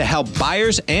area to help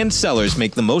buyers and sellers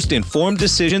make the most informed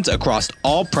decisions across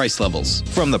all price levels.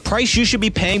 From the price you should be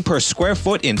paying per square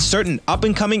foot in certain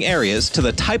up-and-coming areas to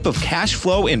the type of cash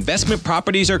flow investment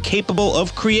properties are capable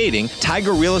of creating,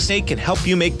 Tiger Real Estate can help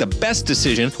you make the best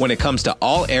decision when it comes to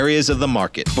all areas of the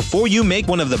market. Before you make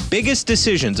one of the biggest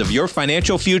decisions of your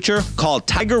financial future, call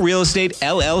Tiger Real Estate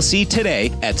LLC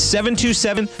today at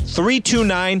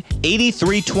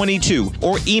 727-329-8322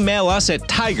 or email us at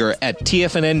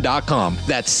tiger@tfnn.com.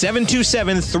 That's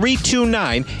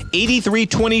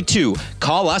 727-329-8322.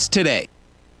 Call us today.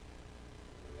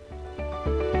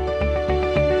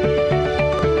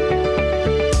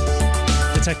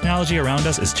 The technology around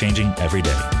us is changing every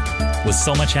day. With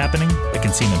so much happening, it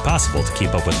can seem impossible to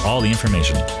keep up with all the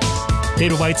information.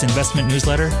 David White's investment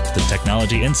newsletter, The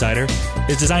Technology Insider,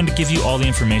 is designed to give you all the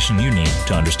information you need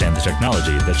to understand the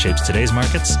technology that shapes today's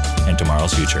markets and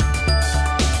tomorrow's future.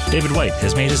 David White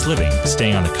has made his living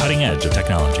staying on the cutting edge of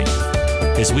technology.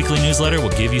 His weekly newsletter will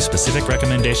give you specific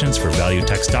recommendations for value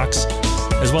tech stocks,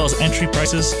 as well as entry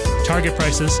prices, target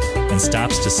prices, and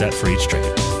stops to set for each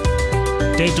trade.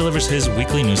 Dave delivers his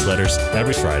weekly newsletters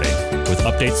every Friday with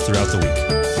updates throughout the week.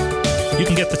 You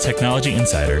can get the Technology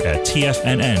Insider at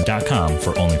TFNN.com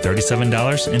for only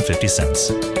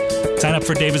 $37.50. Sign up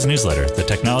for David's newsletter, The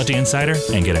Technology Insider,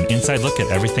 and get an inside look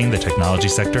at everything the technology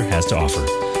sector has to offer.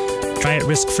 Try it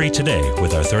risk-free today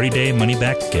with our 30-day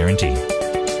money-back guarantee.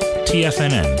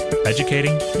 TFNN,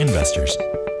 educating investors.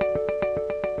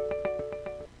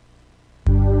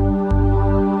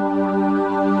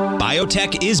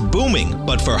 Biotech is booming,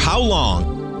 but for how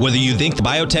long? Whether you think the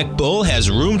biotech bull has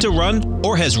room to run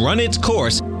or has run its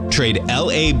course, trade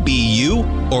LABU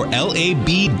or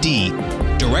LABD.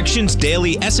 Direction's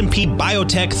daily S&P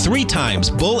Biotech 3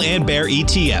 times bull and bear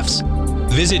ETFs.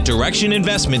 Visit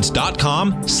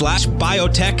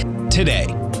directioninvestments.com/biotech today.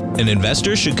 An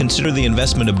investor should consider the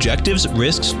investment objectives,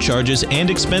 risks, charges, and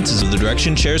expenses of the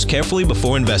Direction shares carefully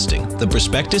before investing. The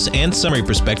prospectus and summary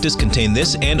prospectus contain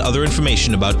this and other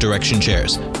information about Direction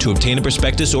shares. To obtain a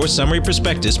prospectus or summary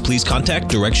prospectus, please contact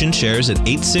Direction shares at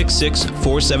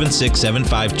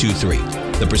 866-476-7523.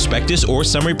 The prospectus or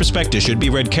summary prospectus should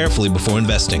be read carefully before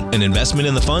investing. An investment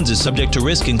in the funds is subject to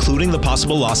risk, including the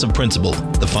possible loss of principal.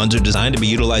 The funds are designed to be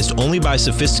utilized only by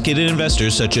sophisticated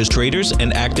investors such as traders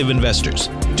and active investors.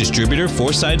 Distributor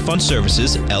Foreside Fund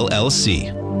Services,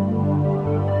 LLC.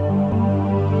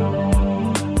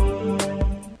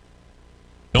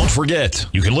 Don't forget,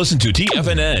 you can listen to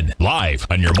TFNN live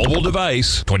on your mobile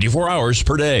device 24 hours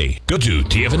per day. Go to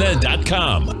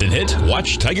TFNN.com, then hit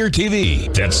Watch Tiger TV.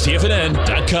 That's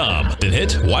TFNN.com, then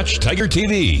hit Watch Tiger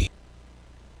TV.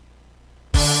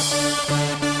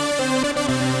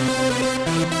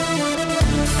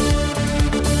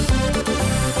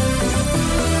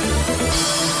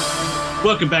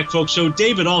 Welcome back, folks. So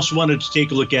David also wanted to take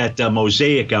a look at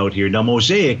Mosaic out here. Now,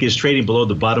 Mosaic is trading below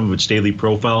the bottom of its daily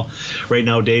profile right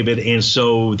now, David. And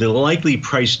so the likely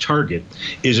price target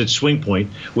is its swing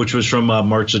point, which was from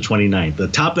March the 29th. The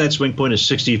top of that swing point is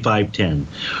 65.10.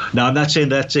 Now, I'm not saying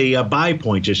that's a buy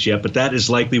point just yet, but that is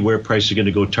likely where price is going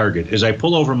to go target. As I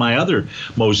pull over my other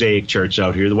Mosaic charts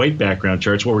out here, the white background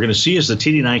charts, what we're going to see is the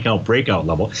TD9 count breakout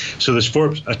level. So this for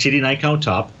a TD9 count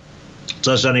top, so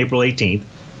that's on April 18th.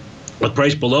 With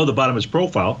price below the bottom of its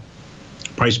profile,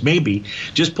 price may be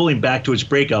just pulling back to its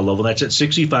breakout level. That's at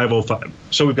 65.05.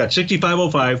 So we've got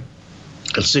 65.05 and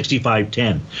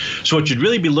 65.10. So what you'd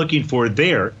really be looking for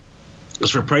there is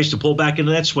for price to pull back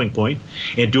into that swing point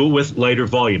and do it with lighter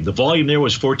volume. The volume there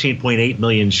was 14.8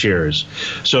 million shares.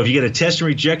 So if you get a test and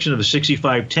rejection of the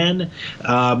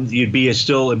 65.10, you'd be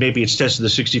maybe it's tested the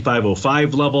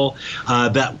 65.05 level.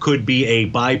 That could be a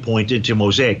buy point into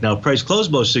Mosaic. Now, if price closed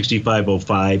below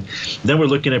 65.05, then we're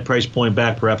looking at price pulling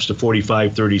back perhaps to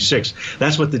 45.36.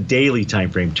 That's what the daily time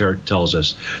frame chart tells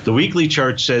us. The weekly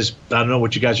chart says, I don't know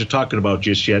what you guys are talking about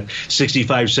just yet,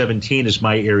 65.17 is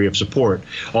my area of support.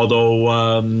 Although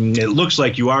So it looks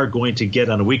like you are going to get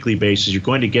on a weekly basis, you're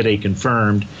going to get a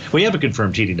confirmed, we have a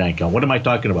confirmed TD9 count. What am I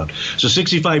talking about? So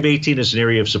 65.18 is an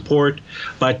area of support,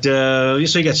 but so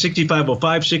you got 65.05,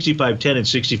 65.10, and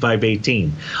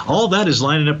 65.18. All that is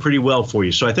lining up pretty well for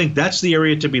you. So I think that's the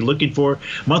area to be looking for.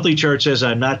 Monthly chart says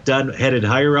I'm not done, headed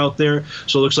higher out there.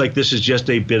 So it looks like this is just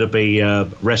a bit of a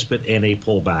respite and a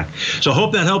pullback. So I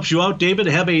hope that helps you out, David.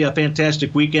 Have a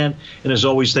fantastic weekend. And as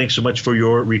always, thanks so much for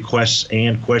your requests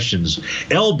and questions.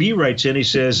 LB writes in, he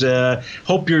says,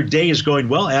 hope your day is going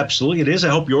well. Absolutely it is. I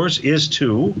hope yours is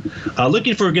too.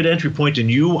 Looking for a good entry point in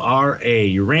URA,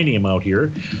 uranium out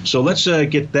here. So let's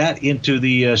get that into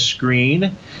the screen.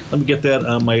 Let me get that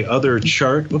on my other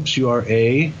chart. Whoops,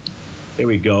 URA. There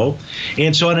we go.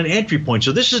 And so on an entry point,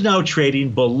 so this is now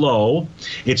trading below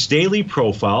its daily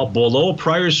profile, below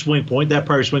prior swing point. That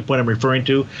prior swing point I'm referring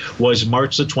to was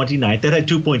March the 29th. That had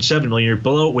 2.7 million. You're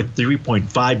below it with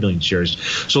 3.5 million shares.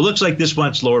 So it looks like this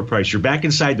wants lower price. You're back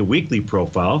inside the weekly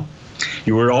profile.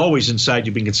 You were always inside.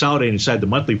 You've been consolidating inside the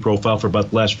monthly profile for about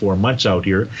the last 4 months out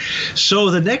here. So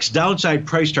the next downside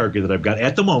price target that I've got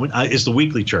at the moment is the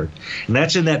weekly chart. And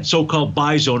that's in that so-called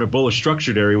buy zone or bullish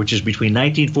structured area, which is between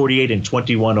 1948 and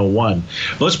 2101.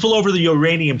 Let's pull over the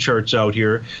uranium charts out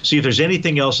here, see if there's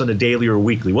anything else on the daily or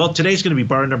weekly. Well, today's going to be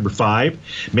bar number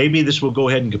 5. Maybe this will go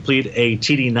ahead and complete a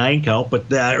TD9 count, but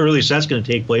the earliest that's going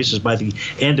to take place is by the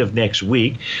end of next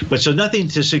week. But so nothing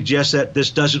to suggest that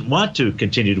this doesn't want to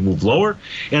continue to move lower.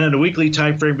 And on a weekly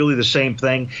time frame, really the same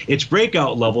thing. Its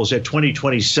breakout levels at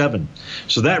 2027.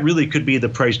 So that really could be the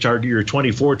price target, your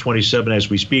 24.27 as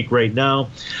we speak right now.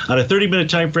 On a 30-minute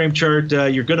time frame chart,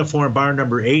 you're going to form bar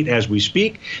number 8 as we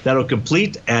speak. That'll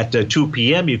complete at 2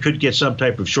 p.m. You could get some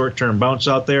type of short-term bounce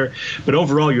out there. But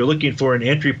overall, you're looking for an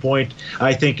entry point.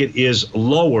 I think it is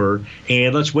lower.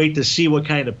 And let's wait to see what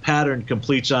kind of pattern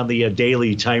completes on the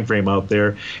daily time frame out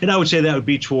there. And I would say that would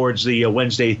be towards the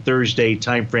Wednesday, Thursday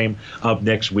time frame of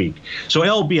next week. So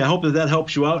LB, I hope that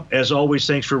helps you out. As always,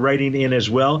 thanks for writing in as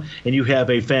well. And you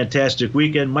have a fantastic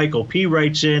weekend. Michael P.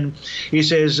 writes in. He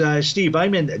says, Steve,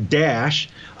 I'm in Dash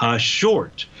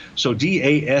short. So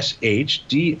D-A-S-H,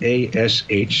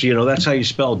 D-A-S-H. You know, that's how you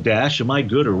spell Dash. Am I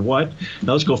good or what?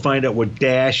 Now let's go find out what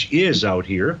Dash is out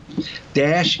here.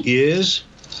 Dash is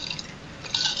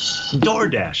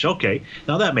DoorDash. Okay,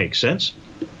 now that makes sense.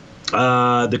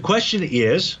 The question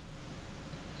is,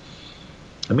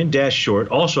 I'm in Dash short.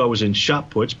 Also, I was in shop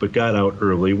puts, but got out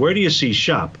early. Where do you see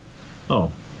shop?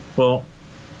 Oh, well,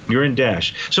 you're in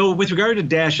Dash. So with regard to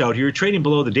Dash out here, trading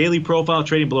below the daily profile,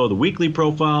 trading below the weekly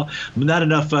profile, not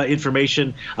enough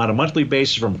information on a monthly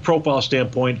basis from a profile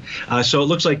standpoint. So it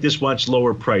looks like this wants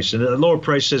lower price. And the lower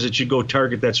price says it should go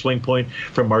target that swing point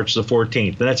from March the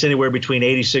 14th. And that's anywhere between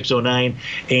 86.09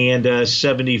 and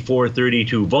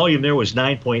 74.32. Volume there was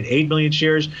 9.8 million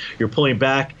shares. You're pulling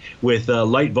back with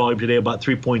light volume today, about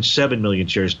 3.7 million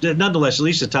shares. Nonetheless, at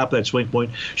least the top of that swing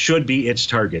point should be its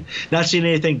target. Not seeing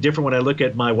anything different when I look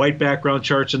at my white background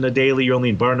charts in the daily. You're only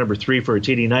in bar number 3 for a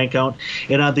TD9 count.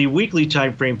 And on the weekly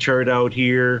time frame chart out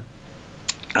here,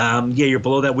 you're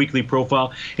below that weekly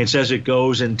profile. It says it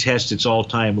goes and tests its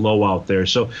all-time low out there.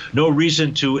 So no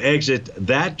reason to exit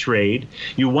that trade.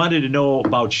 You wanted to know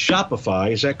about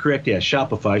Shopify. Is that correct? Yeah,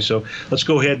 Shopify. So let's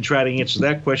go ahead and try to answer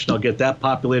that question. I'll get that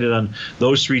populated on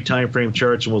those 3 time frame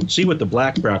charts, and we'll see what the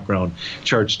black background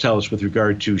charts tell us with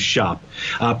regard to Shop.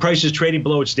 Price is trading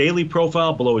below its daily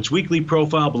profile, below its weekly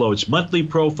profile, below its monthly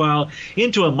profile,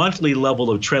 into a monthly level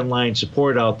of trend line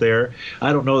support out there.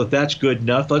 I don't know that that's good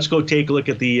enough. Let's go take a look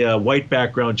at the white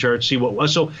background chart, see what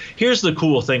was. So here's the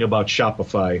cool thing about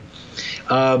Shopify.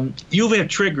 You have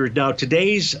triggered, now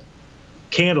today's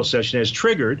candle session has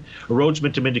triggered a Rhodes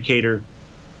Momentum Indicator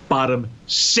bottom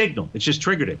signal. It's just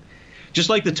triggered it, just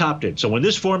like the top did. So when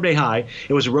this formed a high,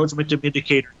 it was a Rhodes Momentum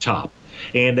Indicator top.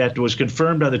 And that was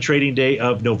confirmed on the trading day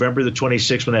of November the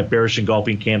 26th when that bearish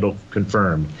engulfing candle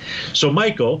confirmed. So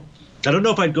Michael, I don't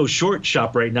know if I'd go short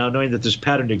Shop right now, knowing that this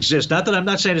pattern exists. Not that I'm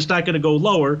not saying it's not going to go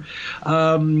lower,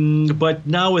 but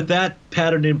now with that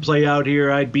pattern in play out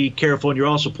here, I'd be careful. And you're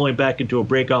also pulling back into a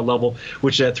breakout level,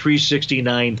 which is at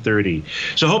 369.30.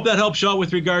 So I hope that helps you out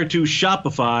with regard to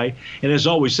Shopify. And as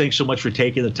always, thanks so much for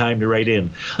taking the time to write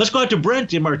in. Let's go out to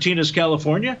Brent in Martinez,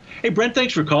 California. Hey, Brent,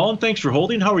 thanks for calling. Thanks for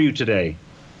holding. How are you today?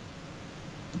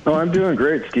 Oh, I'm doing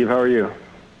great, Steve. How are you?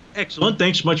 Excellent.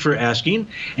 Thanks so much for asking.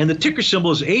 And the ticker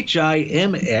symbol is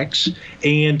HIMX.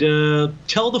 And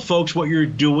tell the folks what you're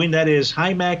doing. That is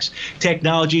Hincks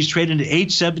Technologies, trading at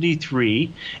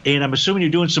 873. And I'm assuming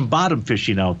you're doing some bottom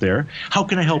fishing out there. How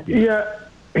can I help you?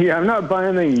 Yeah, I'm not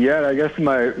buying anything yet. I guess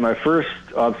my first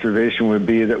observation would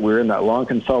be that we're in that long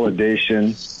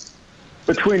consolidation.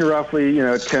 between roughly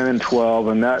 10 and 12,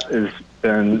 and that has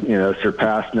been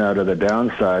surpassed now to the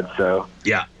downside. So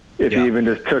if you even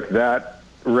just took that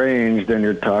range, then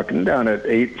you're talking down at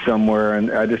 8 somewhere.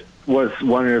 And I just was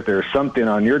wondering if there's something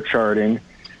on your charting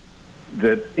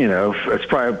that it's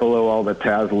probably below all the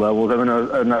TAS levels. I mean,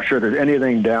 I'm not sure there's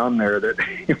anything down there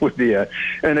that would be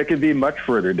and it could be much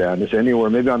further down, just anywhere,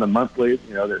 maybe on the monthly,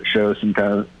 that shows some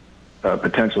kind of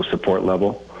potential support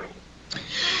level.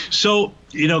 So,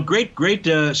 great.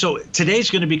 So today's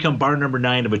going to become bar number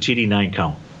 9 of a TD9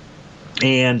 count.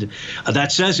 And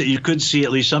that says that you could see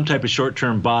at least some type of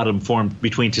short-term bottom formed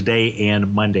between today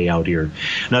and Monday out here.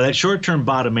 Now, that short-term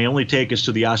bottom may only take us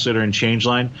to the oscillator and change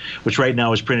line, which right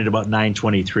now is printed about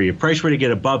 923. If price were to get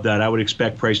above that, I would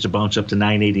expect price to bounce up to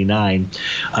 989,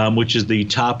 which is the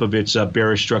top of its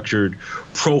bearish structured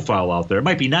profile out there. It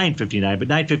might be 959, but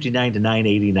 959 to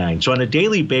 989. So on a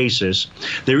daily basis,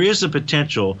 there is the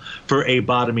potential for a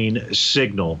bottoming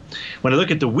signal. When I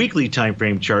look at the weekly time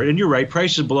frame chart, and you're right,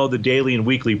 price is below the daily and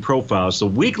weekly profiles. The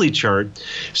weekly chart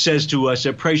says to us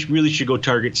that price really should go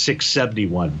target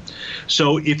 671.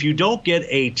 So if you don't get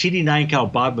a TD9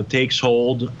 count bottom that takes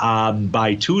hold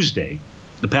by Tuesday,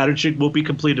 the pattern will be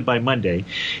completed by Monday.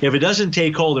 If it doesn't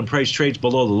take hold and price trades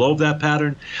below the low of that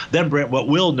pattern, then, Brent, what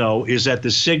we'll know is that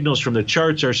the signals from the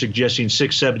charts are suggesting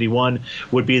 671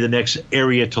 would be the next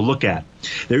area to look at.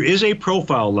 There is a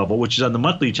profile level, which is on the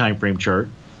monthly time frame chart,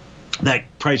 that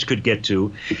price could get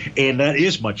to, and that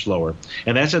is much lower.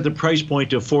 And that's at the price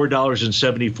point of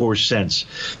 $4.74.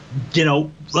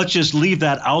 Let's just leave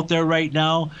that out there right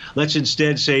now. Let's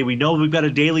instead say we know we've got a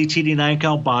daily TD9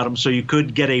 count bottom, so you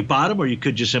could get a bottom, or you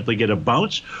could just simply get a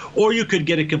bounce, or you could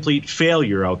get a complete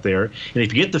failure out there. And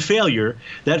if you get the failure,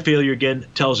 that failure again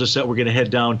tells us that we're going to head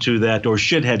down to that, or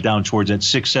should head down towards that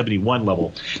 671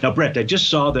 level. Now, Brent, I just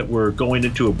saw that we're going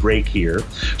into a break here,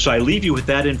 so I leave you with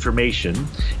that information.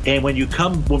 And when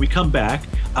we come back,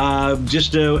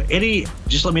 just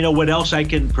let me know what else I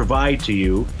can provide to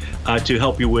you to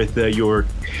help you with your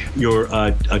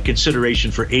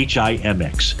consideration for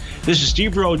HIMX. This is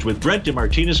Steve Rhodes with Brent in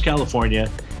Martinez, California.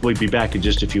 We'll be back in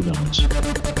just a few moments.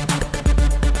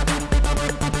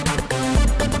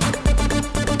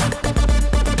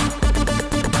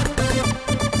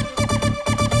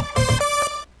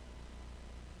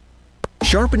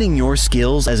 Sharpening your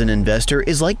skills as an investor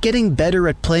is like getting better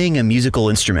at playing a musical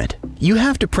instrument. You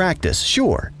have to practice,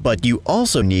 sure, but you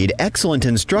also need excellent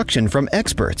instruction from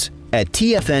experts. At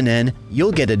TFNN,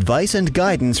 you'll get advice and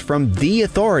guidance from the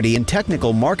authority in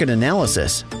technical market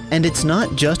analysis. And it's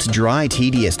not just dry,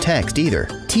 tedious text either.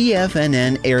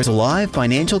 TFNN airs live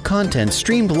financial content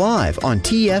streamed live on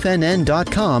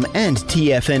TFNN.com and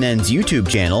TFNN's YouTube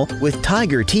channel with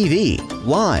Tiger TV,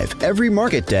 live every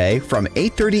market day from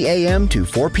 8:30 a.m. to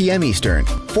 4 p.m. Eastern,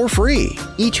 for free.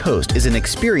 Each host is an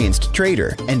experienced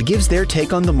trader and gives their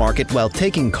take on the market while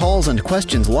taking calls and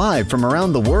questions live from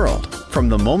around the world. From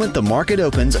the moment the market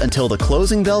opens until the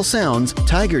closing bell sounds,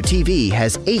 Tiger TV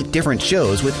has 8 different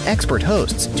shows with expert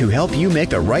hosts to help you make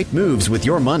the right moves with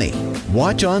your money.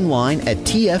 Watch online at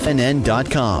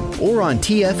TFNN.com or on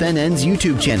TFNN's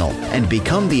YouTube channel and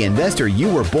become the investor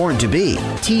you were born to be.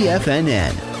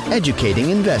 TFNN, educating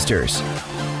investors.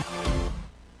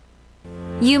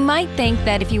 You might think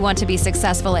that if you want to be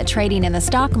successful at trading in the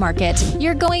stock market,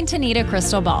 you're going to need a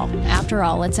crystal ball. After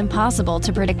all, it's impossible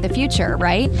to predict the future,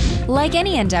 right? Like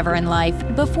any endeavor in life,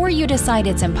 before you decide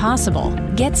it's impossible,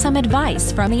 get some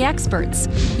advice from the experts.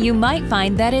 You might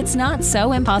find that it's not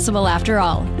so impossible after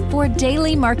all. For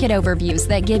daily market overviews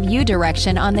that give you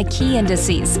direction on the key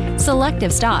indices,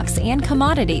 selective stocks, and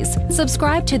commodities,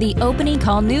 subscribe to the Opening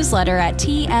Call newsletter at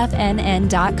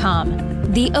TFNN.com.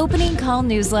 The Opening Call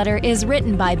newsletter is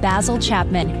written by Basil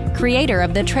Chapman, creator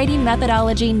of the trading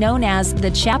methodology known as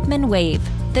the Chapman Wave.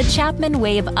 The Chapman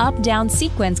Wave up-down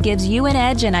sequence gives you an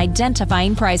edge in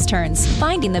identifying price turns,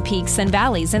 finding the peaks and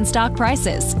valleys in stock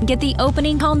prices. Get the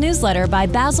Opening Call newsletter by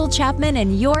Basil Chapman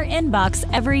in your inbox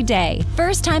every day.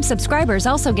 First-time subscribers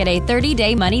also get a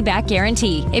 30-day money-back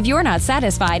guarantee. If you're not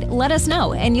satisfied, let us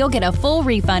know, and you'll get a full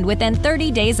refund within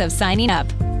 30 days of signing up.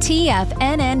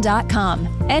 TFNN.com,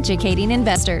 educating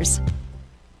investors.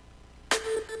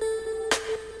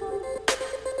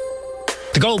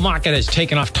 The gold market has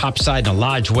taken off topside in a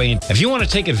large way. If you want to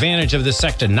take advantage of this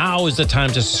sector, now is the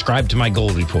time to subscribe to my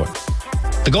gold report.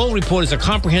 The Gold Report is a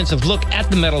comprehensive look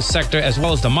at the metals sector as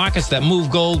well as the markets that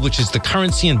move gold, which is the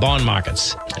currency and bond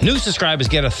markets. New subscribers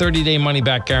get a 30-day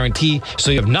money-back guarantee, so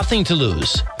you have nothing to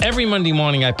lose. Every Monday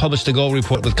morning, I publish the Gold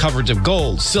Report with coverage of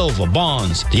gold, silver,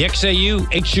 bonds, the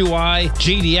XAU, HUI,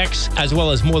 GDX, as well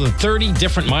as more than 30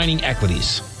 different mining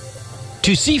equities.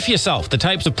 To see for yourself the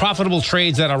types of profitable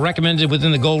trades that are recommended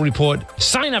within the Gold Report,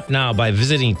 sign up now by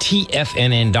visiting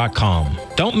TFNN.com.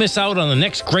 Don't miss out on the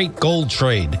next great gold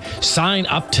trade. Sign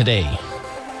up today.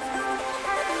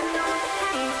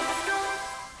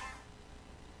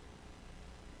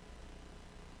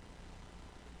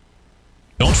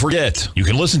 Don't forget, you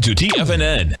can listen to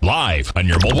TFNN live on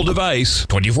your mobile device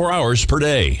 24 hours per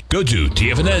day. Go to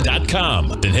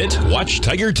TFNN.com, then hit Watch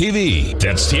Tiger TV.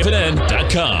 That's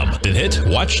TFNN.com, then hit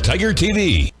Watch Tiger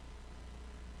TV.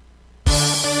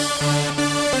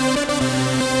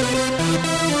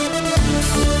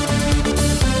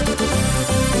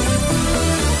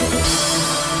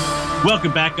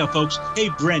 Welcome back, folks. Hey,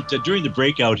 Brent, during the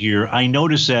breakout here, I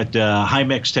noticed that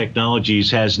Hincks Technologies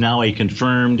has now a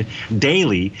confirmed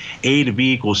daily A to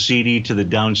B equals CD to the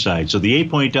downside. So the A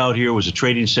point out here was a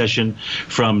trading session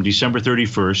from December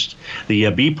 31st.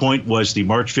 The B point was the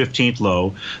March 15th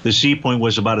low. The C point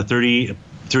was about a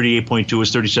 38.2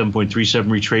 was 37.37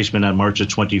 retracement on March the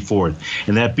 24th.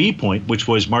 And that B point, which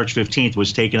was March 15th,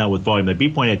 was taken out with volume. That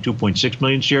B point had 2.6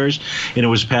 million shares, and it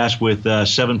was passed with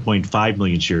 7.5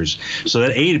 million shares. So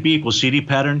that A to B equals CD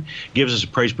pattern gives us a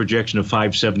price projection of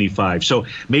 575. So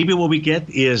maybe what we get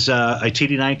is a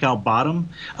TD9 count bottom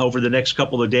over the next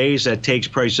couple of days that takes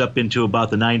price up into about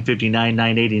the 959,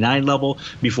 989 level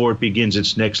before it begins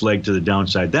its next leg to the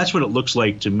downside. That's what it looks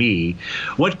like to me.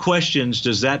 What questions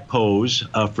does that pose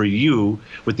for you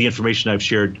with the information I've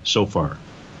shared so far?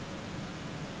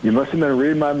 You must have been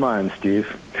reading my mind,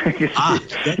 Steve. You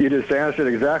just answered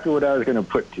exactly what I was going to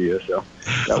put to you. So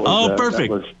that was,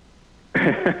 perfect.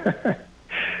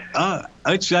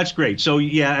 That's great. So,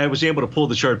 yeah, I was able to pull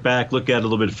the chart back, look at it a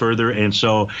little bit further. And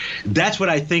so that's what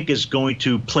I think is going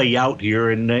to play out here.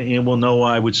 And we'll know,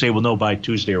 I would say we'll know by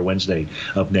Tuesday or Wednesday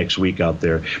of next week out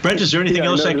there. Brent, is there anything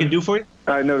else I can do for you?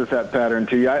 I noticed that pattern,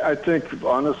 too. I think,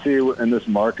 honestly, in this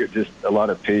market, just a lot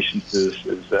of patience is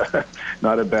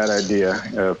not a bad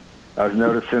idea. I was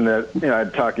noticing that,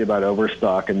 I'd talk to you about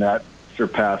overstock, and that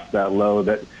surpassed that low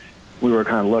that we were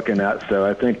kind of looking at. So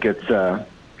I think it's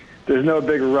there's no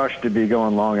big rush to be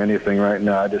going long anything right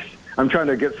now. I'm trying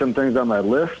to get some things on my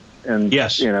list, and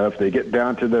yes, if they get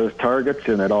down to those targets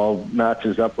and it all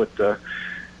matches up with the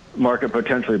market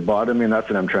potentially bottoming, that's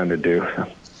what I'm trying to do.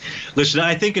 Listen,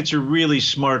 I think it's a really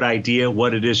smart idea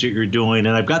what it is that you're doing,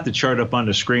 and I've got the chart up on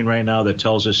the screen right now that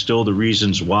tells us still the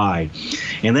reasons why,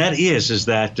 and that is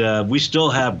that we still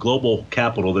have global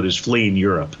capital that is fleeing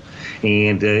Europe,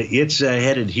 and it's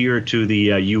headed here to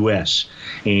the U.S.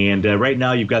 And right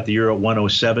now you've got the euro at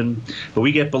 107, but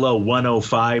we get below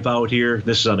 105 out here.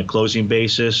 This is on a closing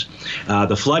basis.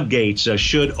 The floodgates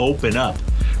should open up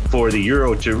for the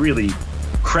euro to really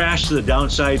crash to the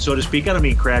downside, so to speak. I don't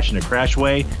mean crash in a crash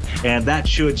way, and that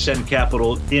should send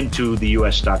capital into the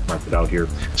U.S. stock market out here.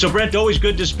 So, Brent, always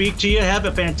good to speak to you. Have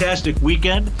a fantastic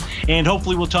weekend, and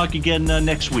hopefully we'll talk again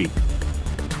next week.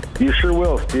 You sure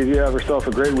will, Steve. You have yourself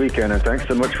a great weekend, and thanks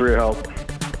so much for your help.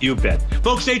 You bet.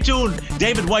 Folks, stay tuned.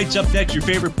 David White's up next, your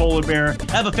favorite polar bear.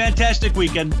 Have a fantastic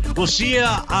weekend. We'll see you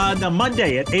on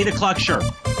Monday at 8 o'clock sharp.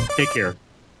 Take care.